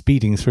were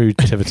speeding through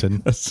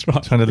Tiverton. That's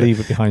right. Trying to leave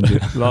it behind you.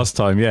 Last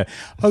time, yeah.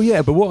 Oh,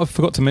 yeah, but what I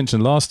forgot to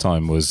mention last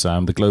time was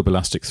the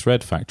Globalastic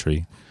Thread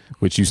Factory,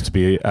 which used to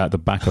be at the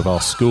back of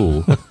our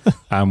school,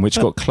 which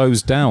got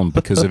closed down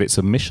because of its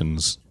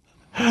emissions.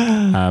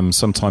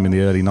 sometime in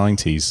the early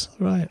 90s.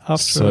 Right.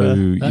 After So,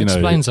 That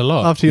explains a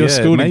lot. after your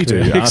schooling may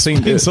do. career, I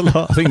think, explains a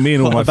lot. I think me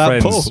and all my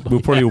about friends Paul.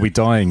 will probably all be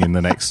dying in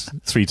the next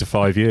 3 to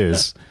 5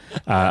 years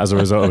as a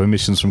result of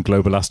emissions from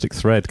Globalastic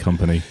Thread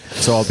Company.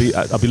 So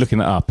I'll be looking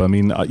that up. I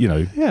mean,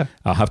 Yeah.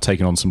 I have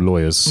taken on some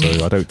lawyers,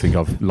 so I don't think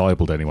I've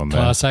libelled anyone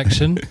there. Class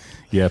action.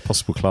 Yeah,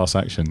 possible class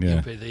action. Yeah.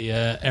 You'll be the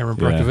Aaron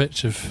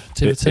Brockovich of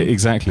Tiverton.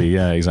 Exactly.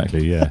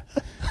 Yeah.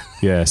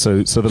 Yeah.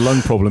 So the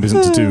lung problem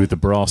isn't to do with the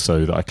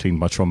Brasso that I cleaned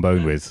my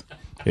trombone with.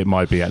 It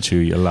might be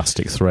actually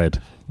elastic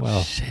thread.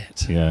 Well,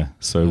 Shit. Yeah.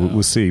 So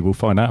we'll see. We'll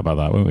find out about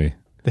that, won't we?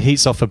 the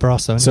heat's off for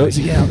Brasso. So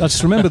Anyway. yeah, I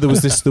just remember there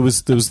was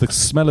the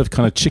smell of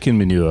kind of chicken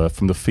manure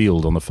from the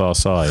field on the far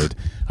side,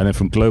 and then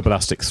from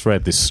Globalastic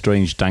Thread, this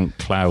strange dank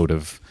cloud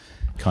of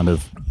kind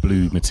of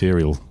blue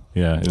material.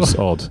 Yeah, it was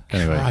odd.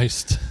 Anyway,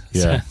 Christ.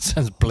 Yeah.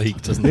 Sounds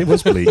bleak, doesn't it it?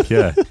 was bleak.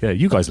 Yeah.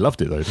 You guys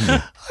loved it though, didn't you?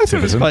 I thought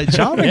it was quite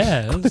charming.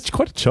 Yeah, It's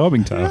quite a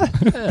charming town.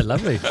 yeah,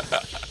 lovely.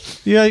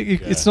 Yeah,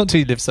 it's not till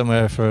you live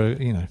somewhere for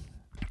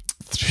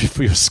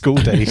for your school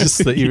days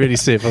that you really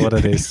see it for what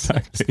it is.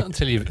 It's not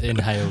until you've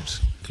inhaled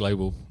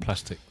global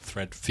plastic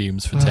thread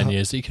fumes for 10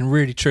 years that you can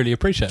really, truly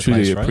appreciate a Truly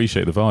place, right?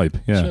 appreciate the vibe.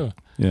 Yeah. Sure.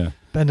 Yeah.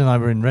 Ben and I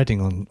were in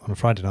Reading on a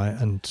Friday night,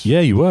 and Yeah,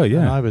 you were. and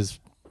Yeah. I was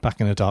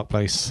back in a dark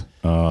place.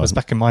 I was Uh,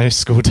 back in my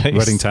school days.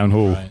 Reading Town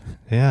Hall. Right.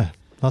 Yeah,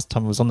 last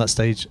time I was on that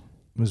stage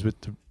was with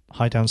the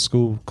Highdown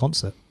School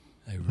concert,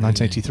 Oh, really?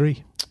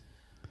 1983.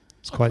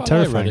 It's I quite like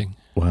terrifying. Reading.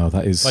 Wow,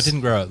 that is. I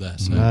didn't grow up there,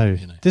 so No,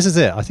 you know. this is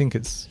it. I think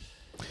it's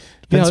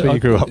depends where you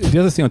grew up. The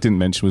other thing I didn't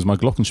mention was my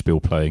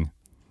glockenspiel playing.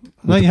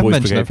 No, with you the haven't Boys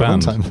mentioned Brigade it for a long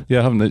band. time. Yeah,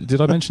 I haven't.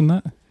 Did I mention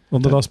that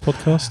on the last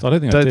podcast? I don't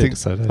think I Don't did. think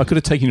so. No. I could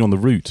have taken you on the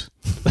route,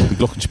 the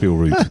glockenspiel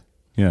route.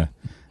 Yeah.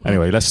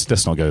 Anyway,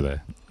 let's not go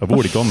there. I've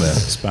already gone there.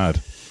 It's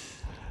bad.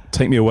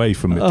 Take me away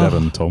from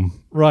Devon, Tom.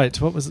 Right,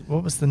 what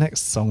was the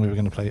next song we were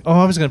going to play? Oh,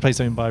 I was going to play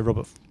something by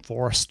Robert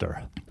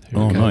Forster.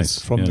 Oh, goes nice.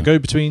 From Yeah. the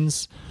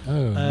Go-Betweens.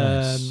 Oh,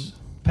 nice.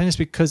 It's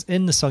because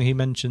in the song he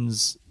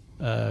mentions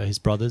his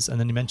brothers, and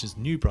then he mentions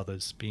new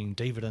brothers being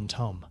David and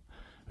Tom,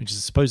 which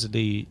is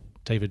supposedly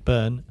David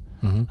Byrne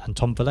Mhm. and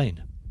Tom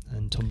Verlaine.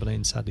 And Tom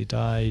Verlaine sadly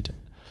died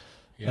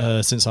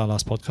Yeah. since our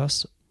last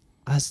podcast,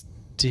 as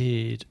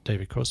did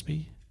David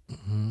Crosby,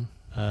 Mhm.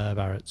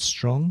 Barrett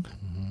Strong,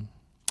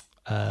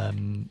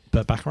 Mhm.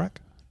 Burt Bacharach,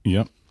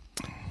 Yeah.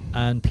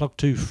 and Plug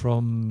 2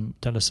 from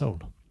De La Soul.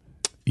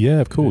 Yeah,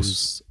 of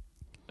course.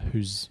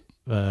 Whose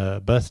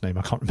birth name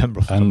I can't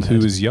remember. Off the top And of my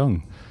who head. is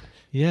young?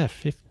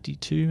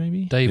 52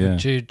 maybe? David Yeah.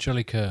 Jude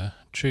Jollycur,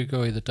 True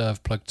Goy the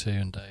Dove, Plug 2,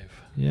 and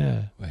Dave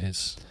Yeah. were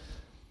his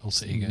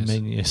alter egos.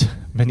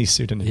 Many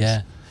pseudonyms.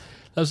 Yeah.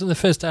 That was one of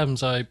the first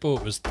albums I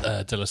bought was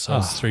De La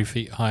Soul's Ah. 3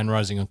 Feet High and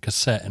Rising on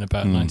cassette in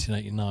about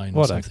 1989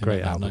 What or a something great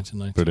like that, album.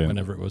 1990, Brilliant.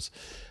 whenever it was.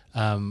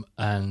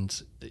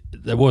 And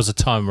there was a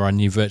time where I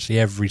knew virtually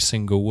every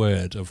single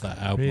word of that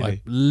album. Really?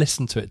 I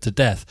listened to it to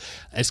death.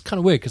 It's kind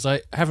of weird because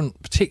I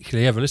haven't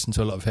particularly ever listened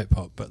to a lot of hip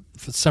hop, but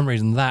for some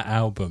reason that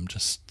album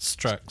just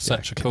struck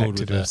such a chord with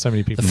connected with so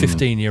many the people.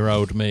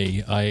 15-year-old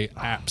me. I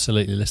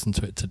absolutely listened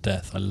to it to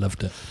death. I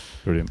loved it.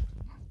 Brilliant.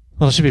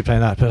 Well, I should be playing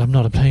that, but I'm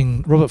not. I'm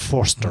playing Robert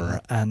Forster,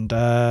 and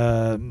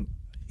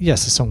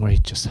yes, a song where he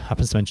just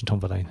happens to mention Tom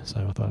Verlaine,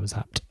 so I thought it was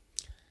apt.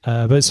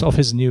 But it's off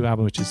his new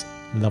album, which is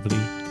lovely.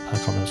 I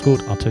can't remember what it's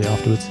called. I'll tell you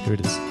afterwards. Here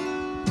it is.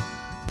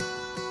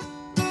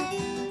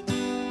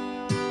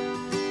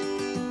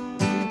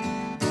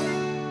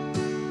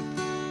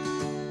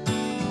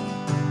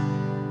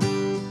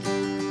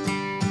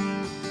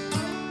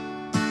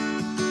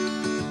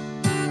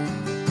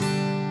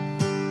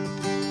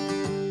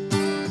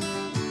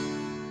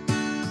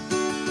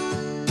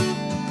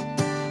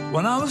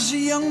 When I was a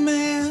young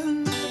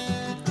man,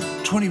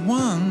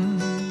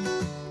 21,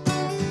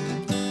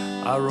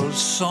 I wrote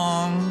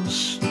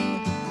songs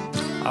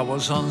I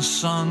was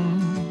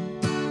unsung,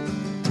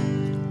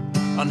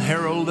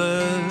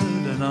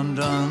 unheralded and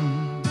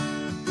undone.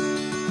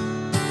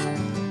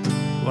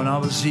 When I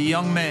was a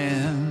young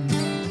man,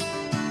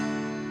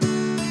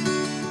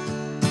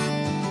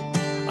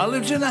 I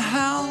lived in a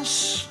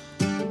house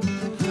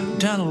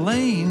down a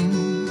lane.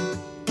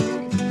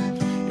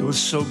 It was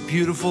so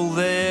beautiful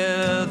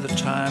there, the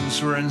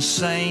times were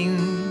insane.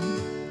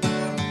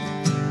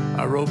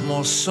 I wrote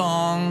more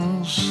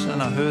songs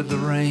and I heard the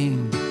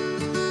rain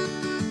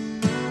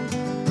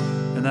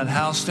in that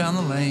house down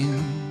the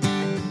lane.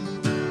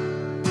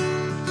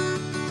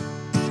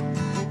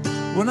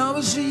 When I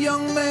was a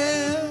young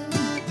man,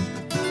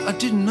 I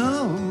didn't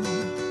know.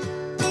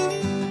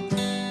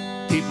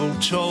 People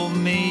told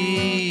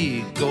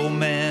me, go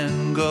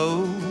man,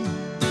 go.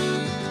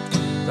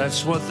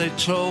 That's what they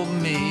told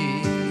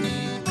me.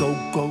 Go,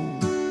 go,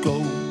 go.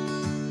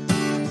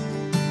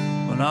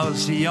 When I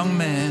was a young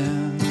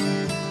man,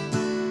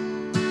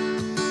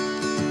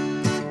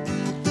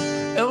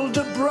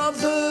 elder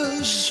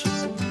brothers,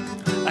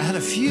 I had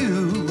a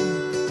few.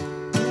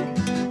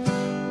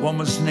 One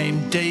was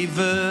named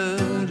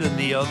David and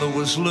the other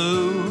was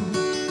Lou.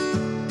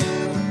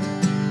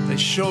 They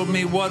showed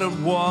me what it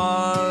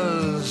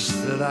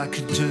was that I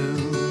could do.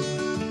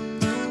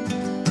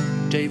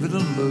 David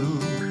and Lou.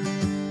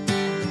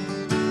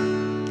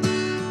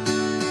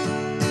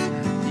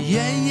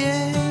 Yeah,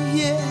 yeah,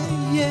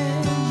 yeah,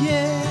 yeah,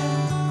 yeah.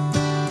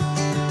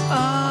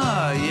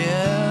 Ah,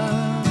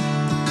 yeah.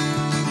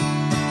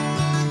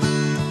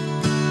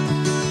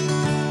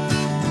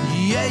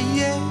 Yeah,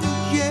 yeah,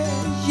 yeah,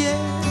 yeah,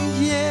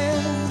 yeah.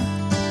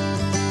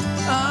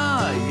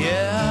 Ah,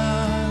 yeah.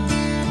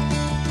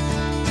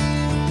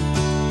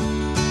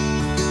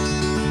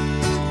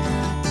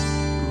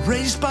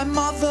 Raised by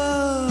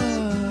mother,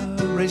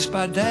 raised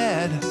by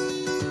dad,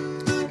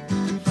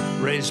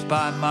 raised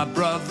by my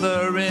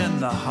brother in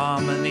the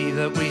harmony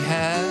that we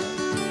had.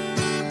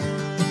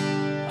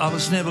 I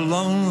was never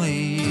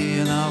lonely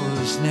and I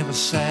was never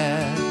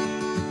sad.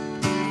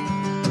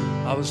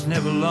 I was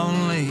never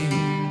lonely.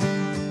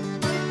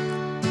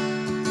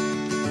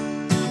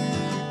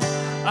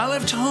 I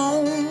left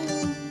home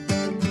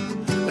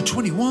at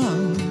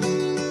 21.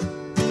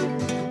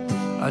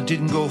 I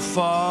didn't go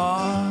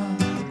far.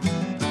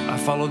 I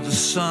followed the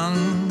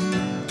sun,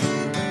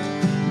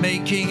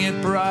 making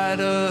it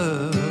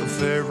brighter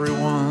for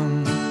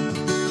everyone.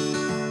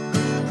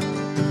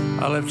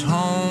 I left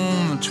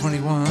home at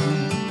 21.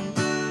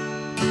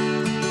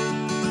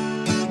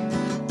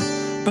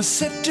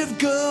 Perceptive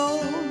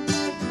girl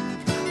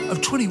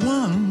of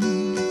 21.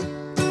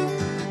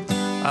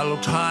 I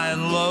looked high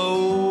and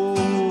low,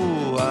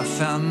 I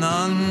found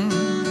none.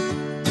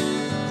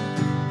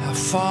 How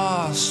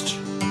fast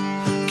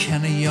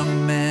can a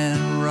young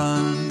man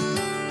run?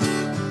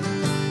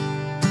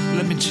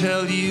 Let me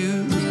tell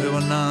you, there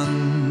were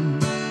none.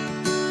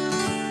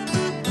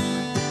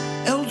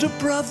 Elder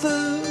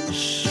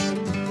brothers,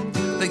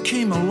 they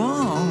came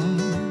along.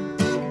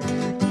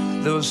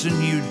 There was a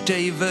new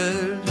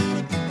David,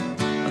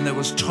 and there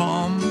was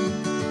Tom.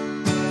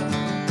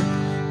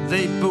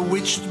 They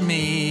bewitched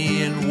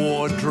me in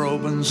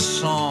wardrobe and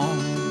song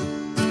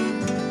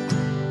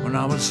when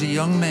I was a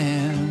young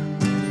man.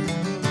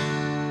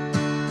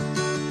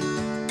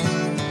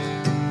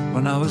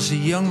 When I was a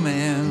young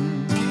man.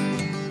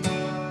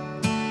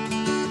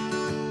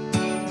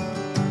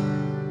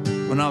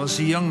 When I was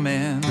a young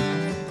man.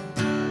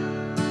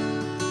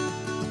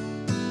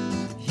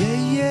 Yeah,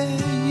 yeah,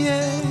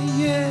 yeah,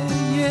 yeah,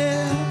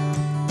 yeah.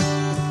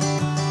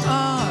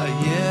 Ah,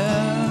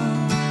 yeah.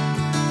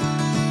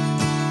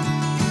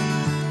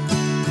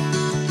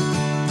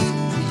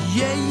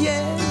 Yeah,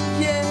 yeah,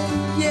 yeah,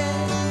 yeah,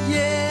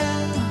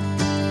 yeah.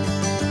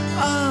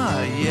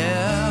 Ah,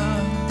 yeah.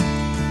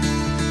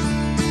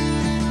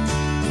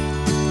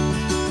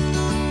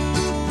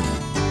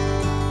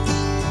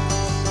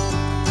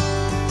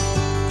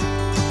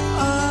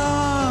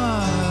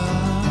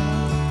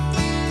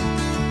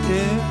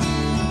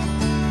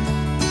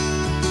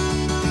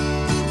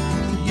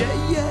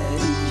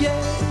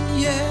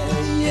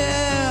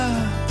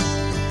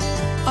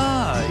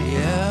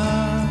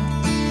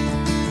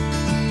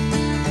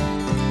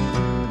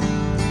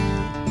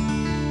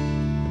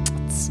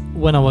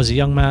 When I Was a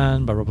Young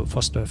Man by Robert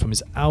Foster from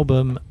his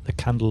album The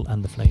Candle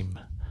and the Flame,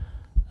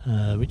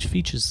 which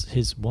features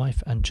his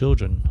wife and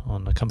children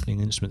on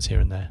accompanying instruments here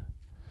and there,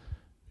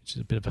 which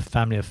is a bit of a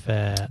family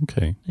affair.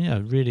 Okay.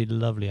 Yeah, really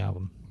lovely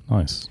album.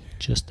 Nice.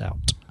 Just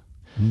out.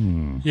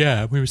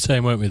 Yeah, we were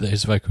saying, weren't we, that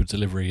his vocal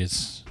delivery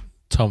is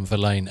Tom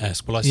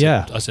Verlaine-esque. Well, I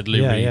said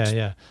Lou Reed.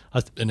 Yeah.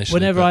 Initially,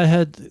 Whenever I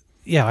heard,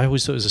 I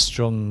always thought it was a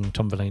strong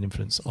Tom Verlaine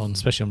influence on,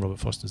 especially on Robert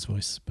Foster's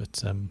voice.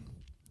 But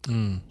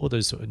all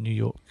those sort of New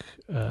York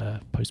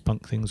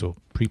post-punk things or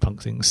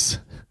pre-punk things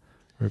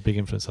were a big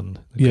influence on.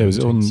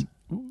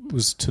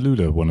 Was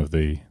Tallulah one of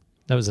the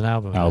that was an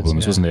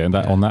albums, wasn't it? And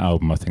that on that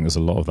album, I think there's a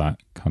lot of that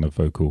kind of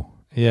vocal.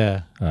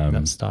 Yeah,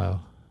 that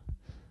style.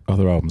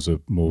 Other albums are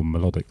more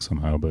melodic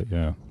somehow, but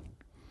yeah.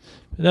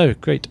 No,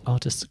 great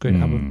artists, great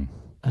album,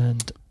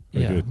 and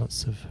good.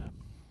 Lots of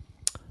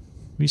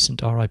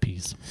recent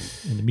RIPs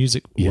in the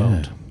music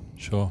world.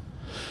 Sure.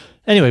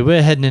 Anyway,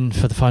 we're heading in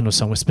for the final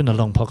song. It's been a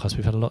long podcast.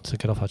 We've had a lot to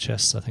get off our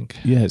chests, I think.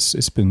 Yeah,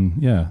 it's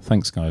been,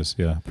 thanks guys.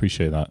 Yeah,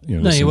 appreciate that.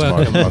 No, you're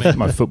welcome.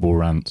 My football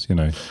rant,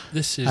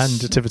 This is...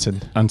 And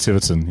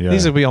Tiverton. Yeah.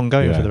 These will be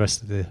ongoing for the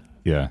rest of the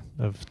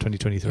of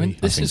 2023. I mean,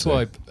 this is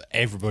why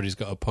everybody's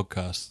got a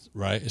podcast,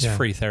 right? It's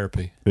free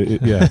therapy.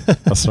 Yeah,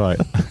 that's right.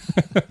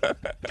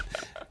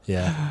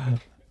 Yeah.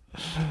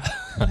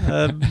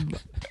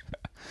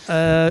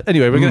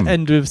 Anyway, we're going to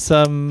end with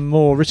some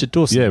more Richard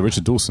Dawson. Yeah,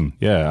 Richard Dawson.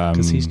 Yeah,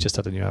 because he's just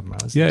had a new album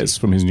out. It's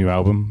from his new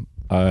album.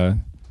 I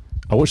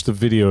watched the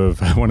video of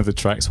one of the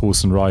tracks,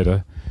 Horse and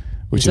Rider,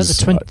 which is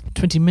that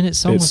the 20-minute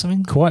song or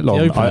something? Quite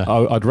long.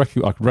 I'd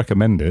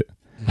recommend it.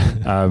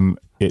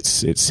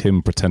 It's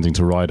him pretending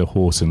to ride a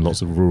horse in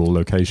lots of rural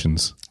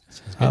locations.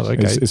 Oh,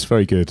 okay. It's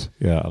very good.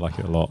 Yeah, I like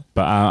it a lot.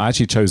 But I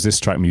actually chose this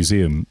track,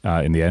 Museum,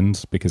 in the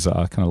end because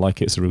I kind of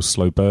like it. It's a real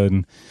slow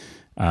burn.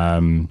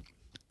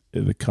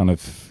 The kind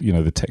of,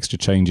 the texture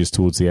changes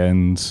towards the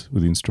end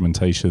with the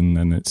instrumentation,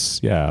 and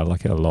I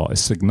like it a lot.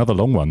 It's another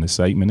long one. It's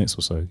 8 minutes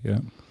or so. Yeah.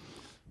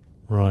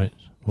 Right.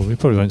 Well, we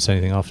probably won't say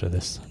anything after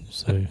this,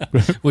 so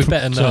We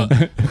better not.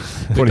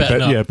 Probably better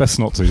not. yeah, best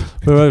not to.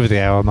 we're over the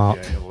hour mark.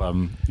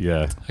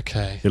 Yeah,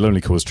 Okay. it'll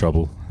only cause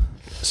trouble.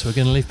 So we're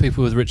going to leave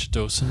people with Richard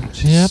Dawson,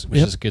 which Yep,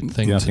 is a good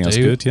thing Yeah, I to think that's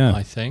do. good, yeah.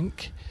 I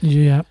think.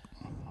 Yeah.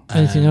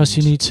 Anything else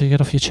you And need to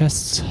get off your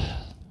chests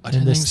I in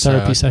don't this think so.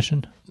 therapy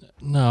session?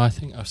 No, I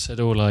think I've said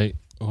all I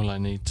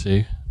need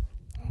to.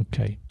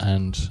 Okay.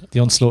 And The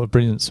onslaught of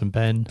brilliance from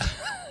Ben,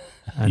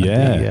 and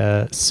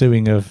Yeah. the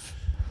suing of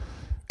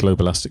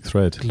Globalastic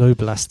thread.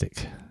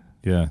 Globalastic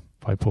Yeah.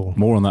 by Paul.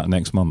 More on that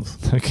next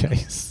month. Okay.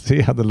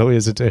 See how the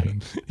lawyers are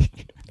doing.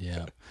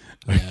 yeah.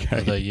 Yeah,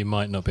 although you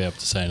might not be able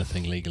to say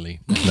anything legally.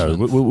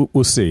 No,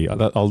 we'll see. I'll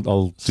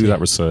do See. that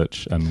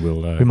research and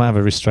we'll. We might have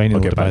a restraining I'll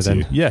order get by back to then.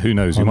 you. Yeah, who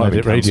knows? We On might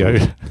Edit be Radio.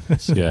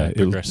 cancelled. Yeah, it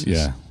progresses.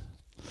 yeah.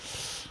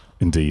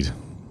 Indeed,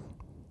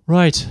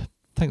 Right.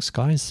 Thanks,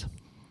 guys.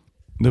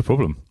 no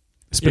problem.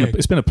 It's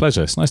been a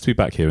pleasure. It's nice to be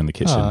back here in the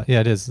kitchen. Ah, yeah,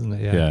 it is, isn't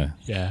it? yeah.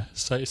 Yeah,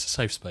 so it's a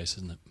safe space,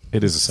 isn't it?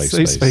 It is a safe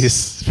space.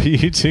 space for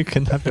you two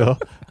can have your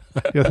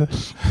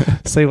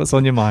say what's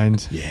on your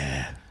mind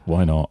Yeah,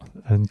 why not?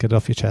 and get it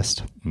off your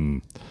chest.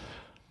 Mm.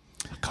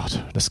 God,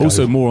 let's go.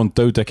 Also, more on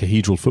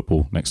dodecahedral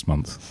football next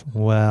month.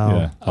 Wow.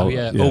 Yeah. Oh,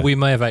 yeah. Or we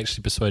may have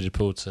actually persuaded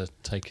Paul to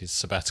take his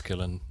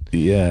sabbatical and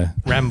Yeah,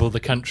 ramble the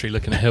country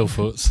looking at hill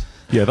forts.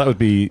 yeah. That would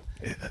be.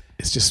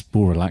 It's just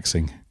more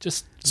relaxing.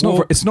 Just It's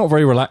not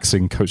very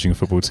relaxing coaching a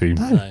football team.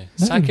 no,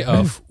 sack it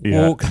off,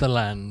 Yeah. walk the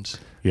land.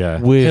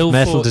 Yeah, With Hill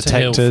metal fort to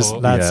hill detectors,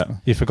 fort. lads. Yeah.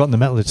 You've forgotten the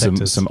metal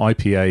detectors. some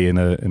IPA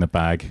in a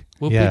bag.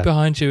 We'll Yeah. be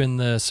behind you in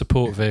the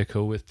support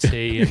vehicle with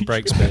tea and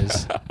break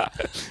spears.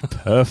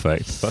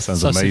 Perfect. That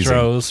sounds Sausage amazing.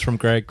 rolls from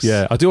Greg's.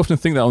 Yeah, I do often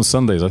think that on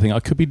Sundays. I think I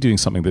could be doing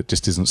something that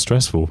just isn't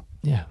stressful,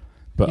 Yeah.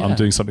 but Yeah. I'm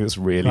doing something that's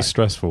really Right.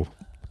 stressful.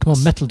 Come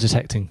on, metal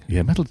detecting.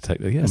 Yeah, metal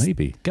detector. Yeah, Let's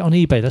maybe. Get on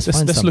eBay. Let's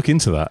find Let's some. look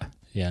into that.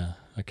 Yeah.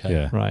 Okay.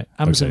 Yeah. Right.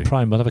 Amazon Okay.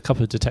 Prime. We'll have a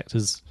couple of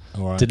detectors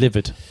All right.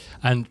 delivered.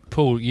 And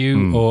Paul, you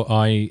Mm. or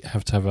I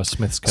have to have our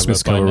Smiths cover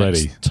Smiths by cover next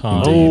ready.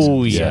 time. Indeed.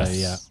 Oh, yeah,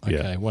 yes. yeah.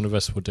 Okay, Yeah. one of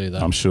us will do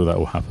that. I'm sure that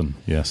will happen.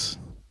 Yes.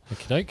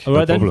 Okie doke. All right,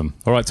 no then. problem.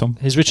 All right, Tom.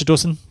 Here's Richard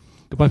Dawson.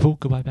 Goodbye, Paul.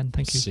 Goodbye, Ben.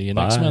 Thank you. See you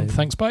next Bye. month.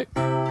 Thanks, bye.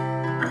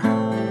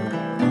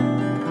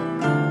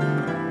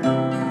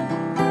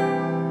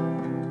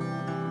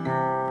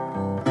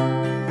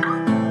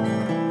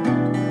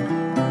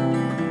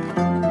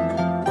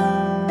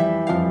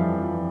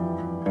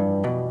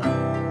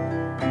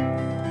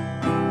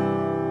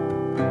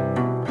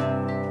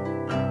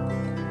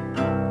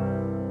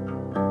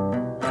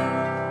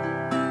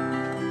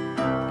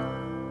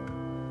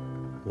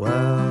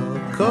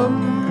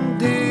 Welcome,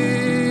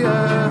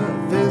 dear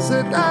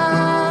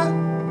visitor,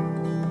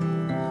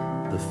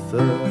 the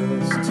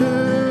first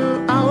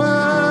to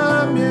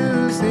our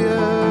museum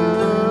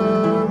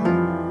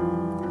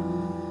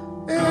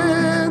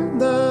in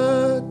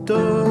the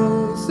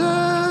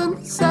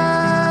dozen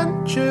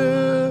centuries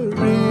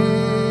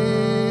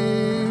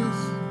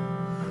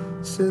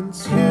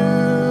since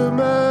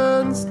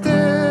humans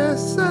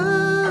disappeared.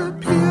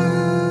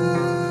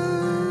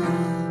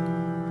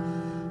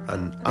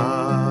 An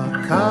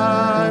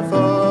archive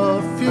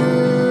of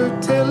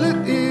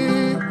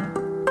futility,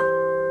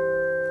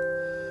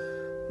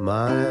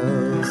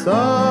 miles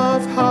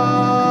of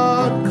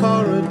hard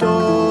corridor,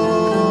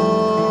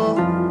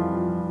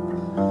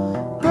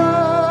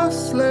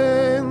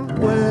 bustling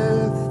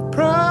with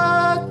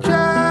projected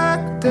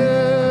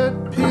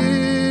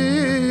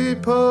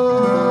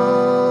people,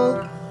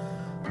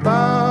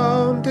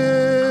 bound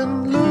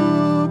in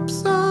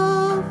loops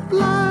of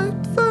light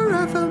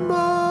forevermore.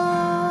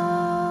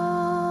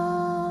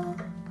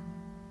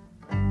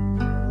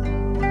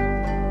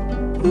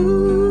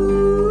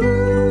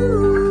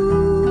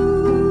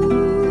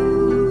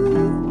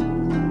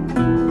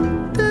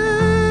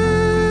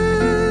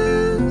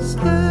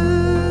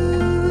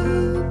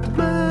 Distant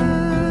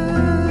memories.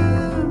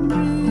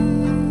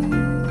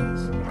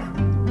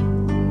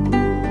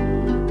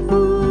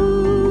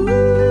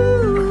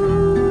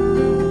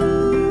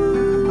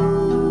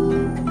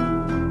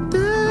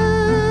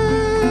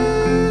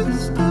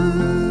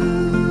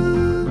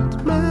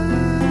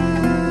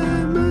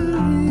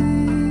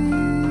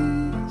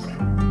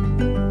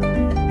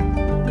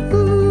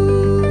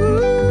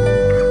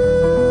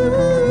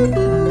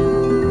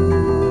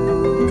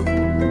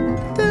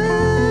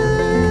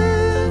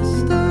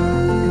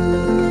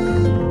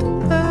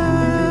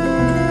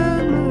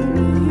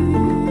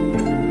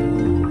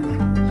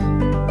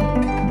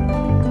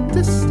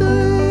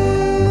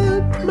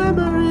 Distant memories. Distant memories. Distant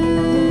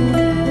memories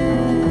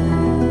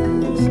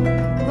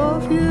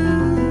of you.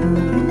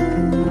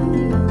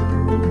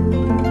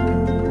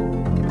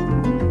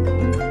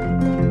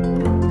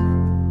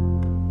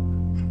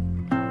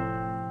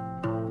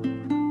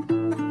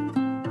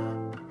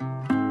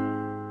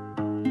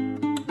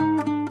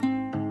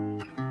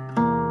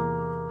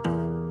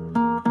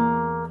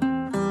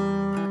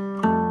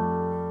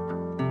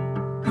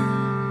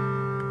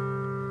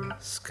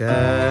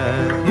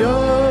 Scared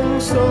young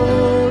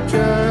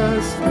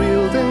soldiers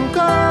wielding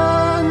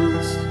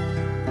guns,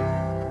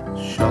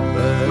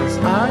 shoppers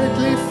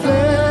idly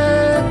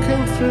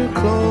flicking through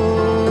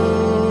clothes.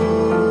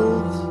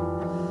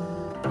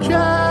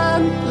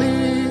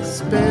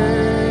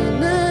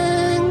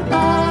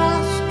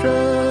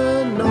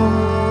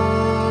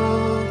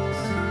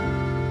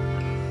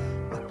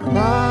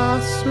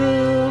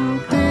 classroom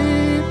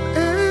deep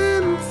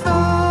in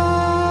thought.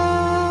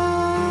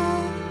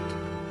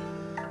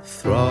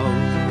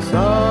 Throngs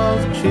of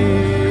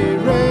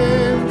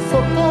cheering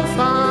football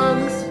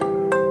fans,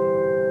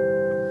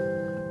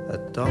 a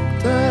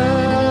doctor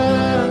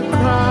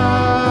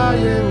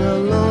crying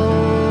alone.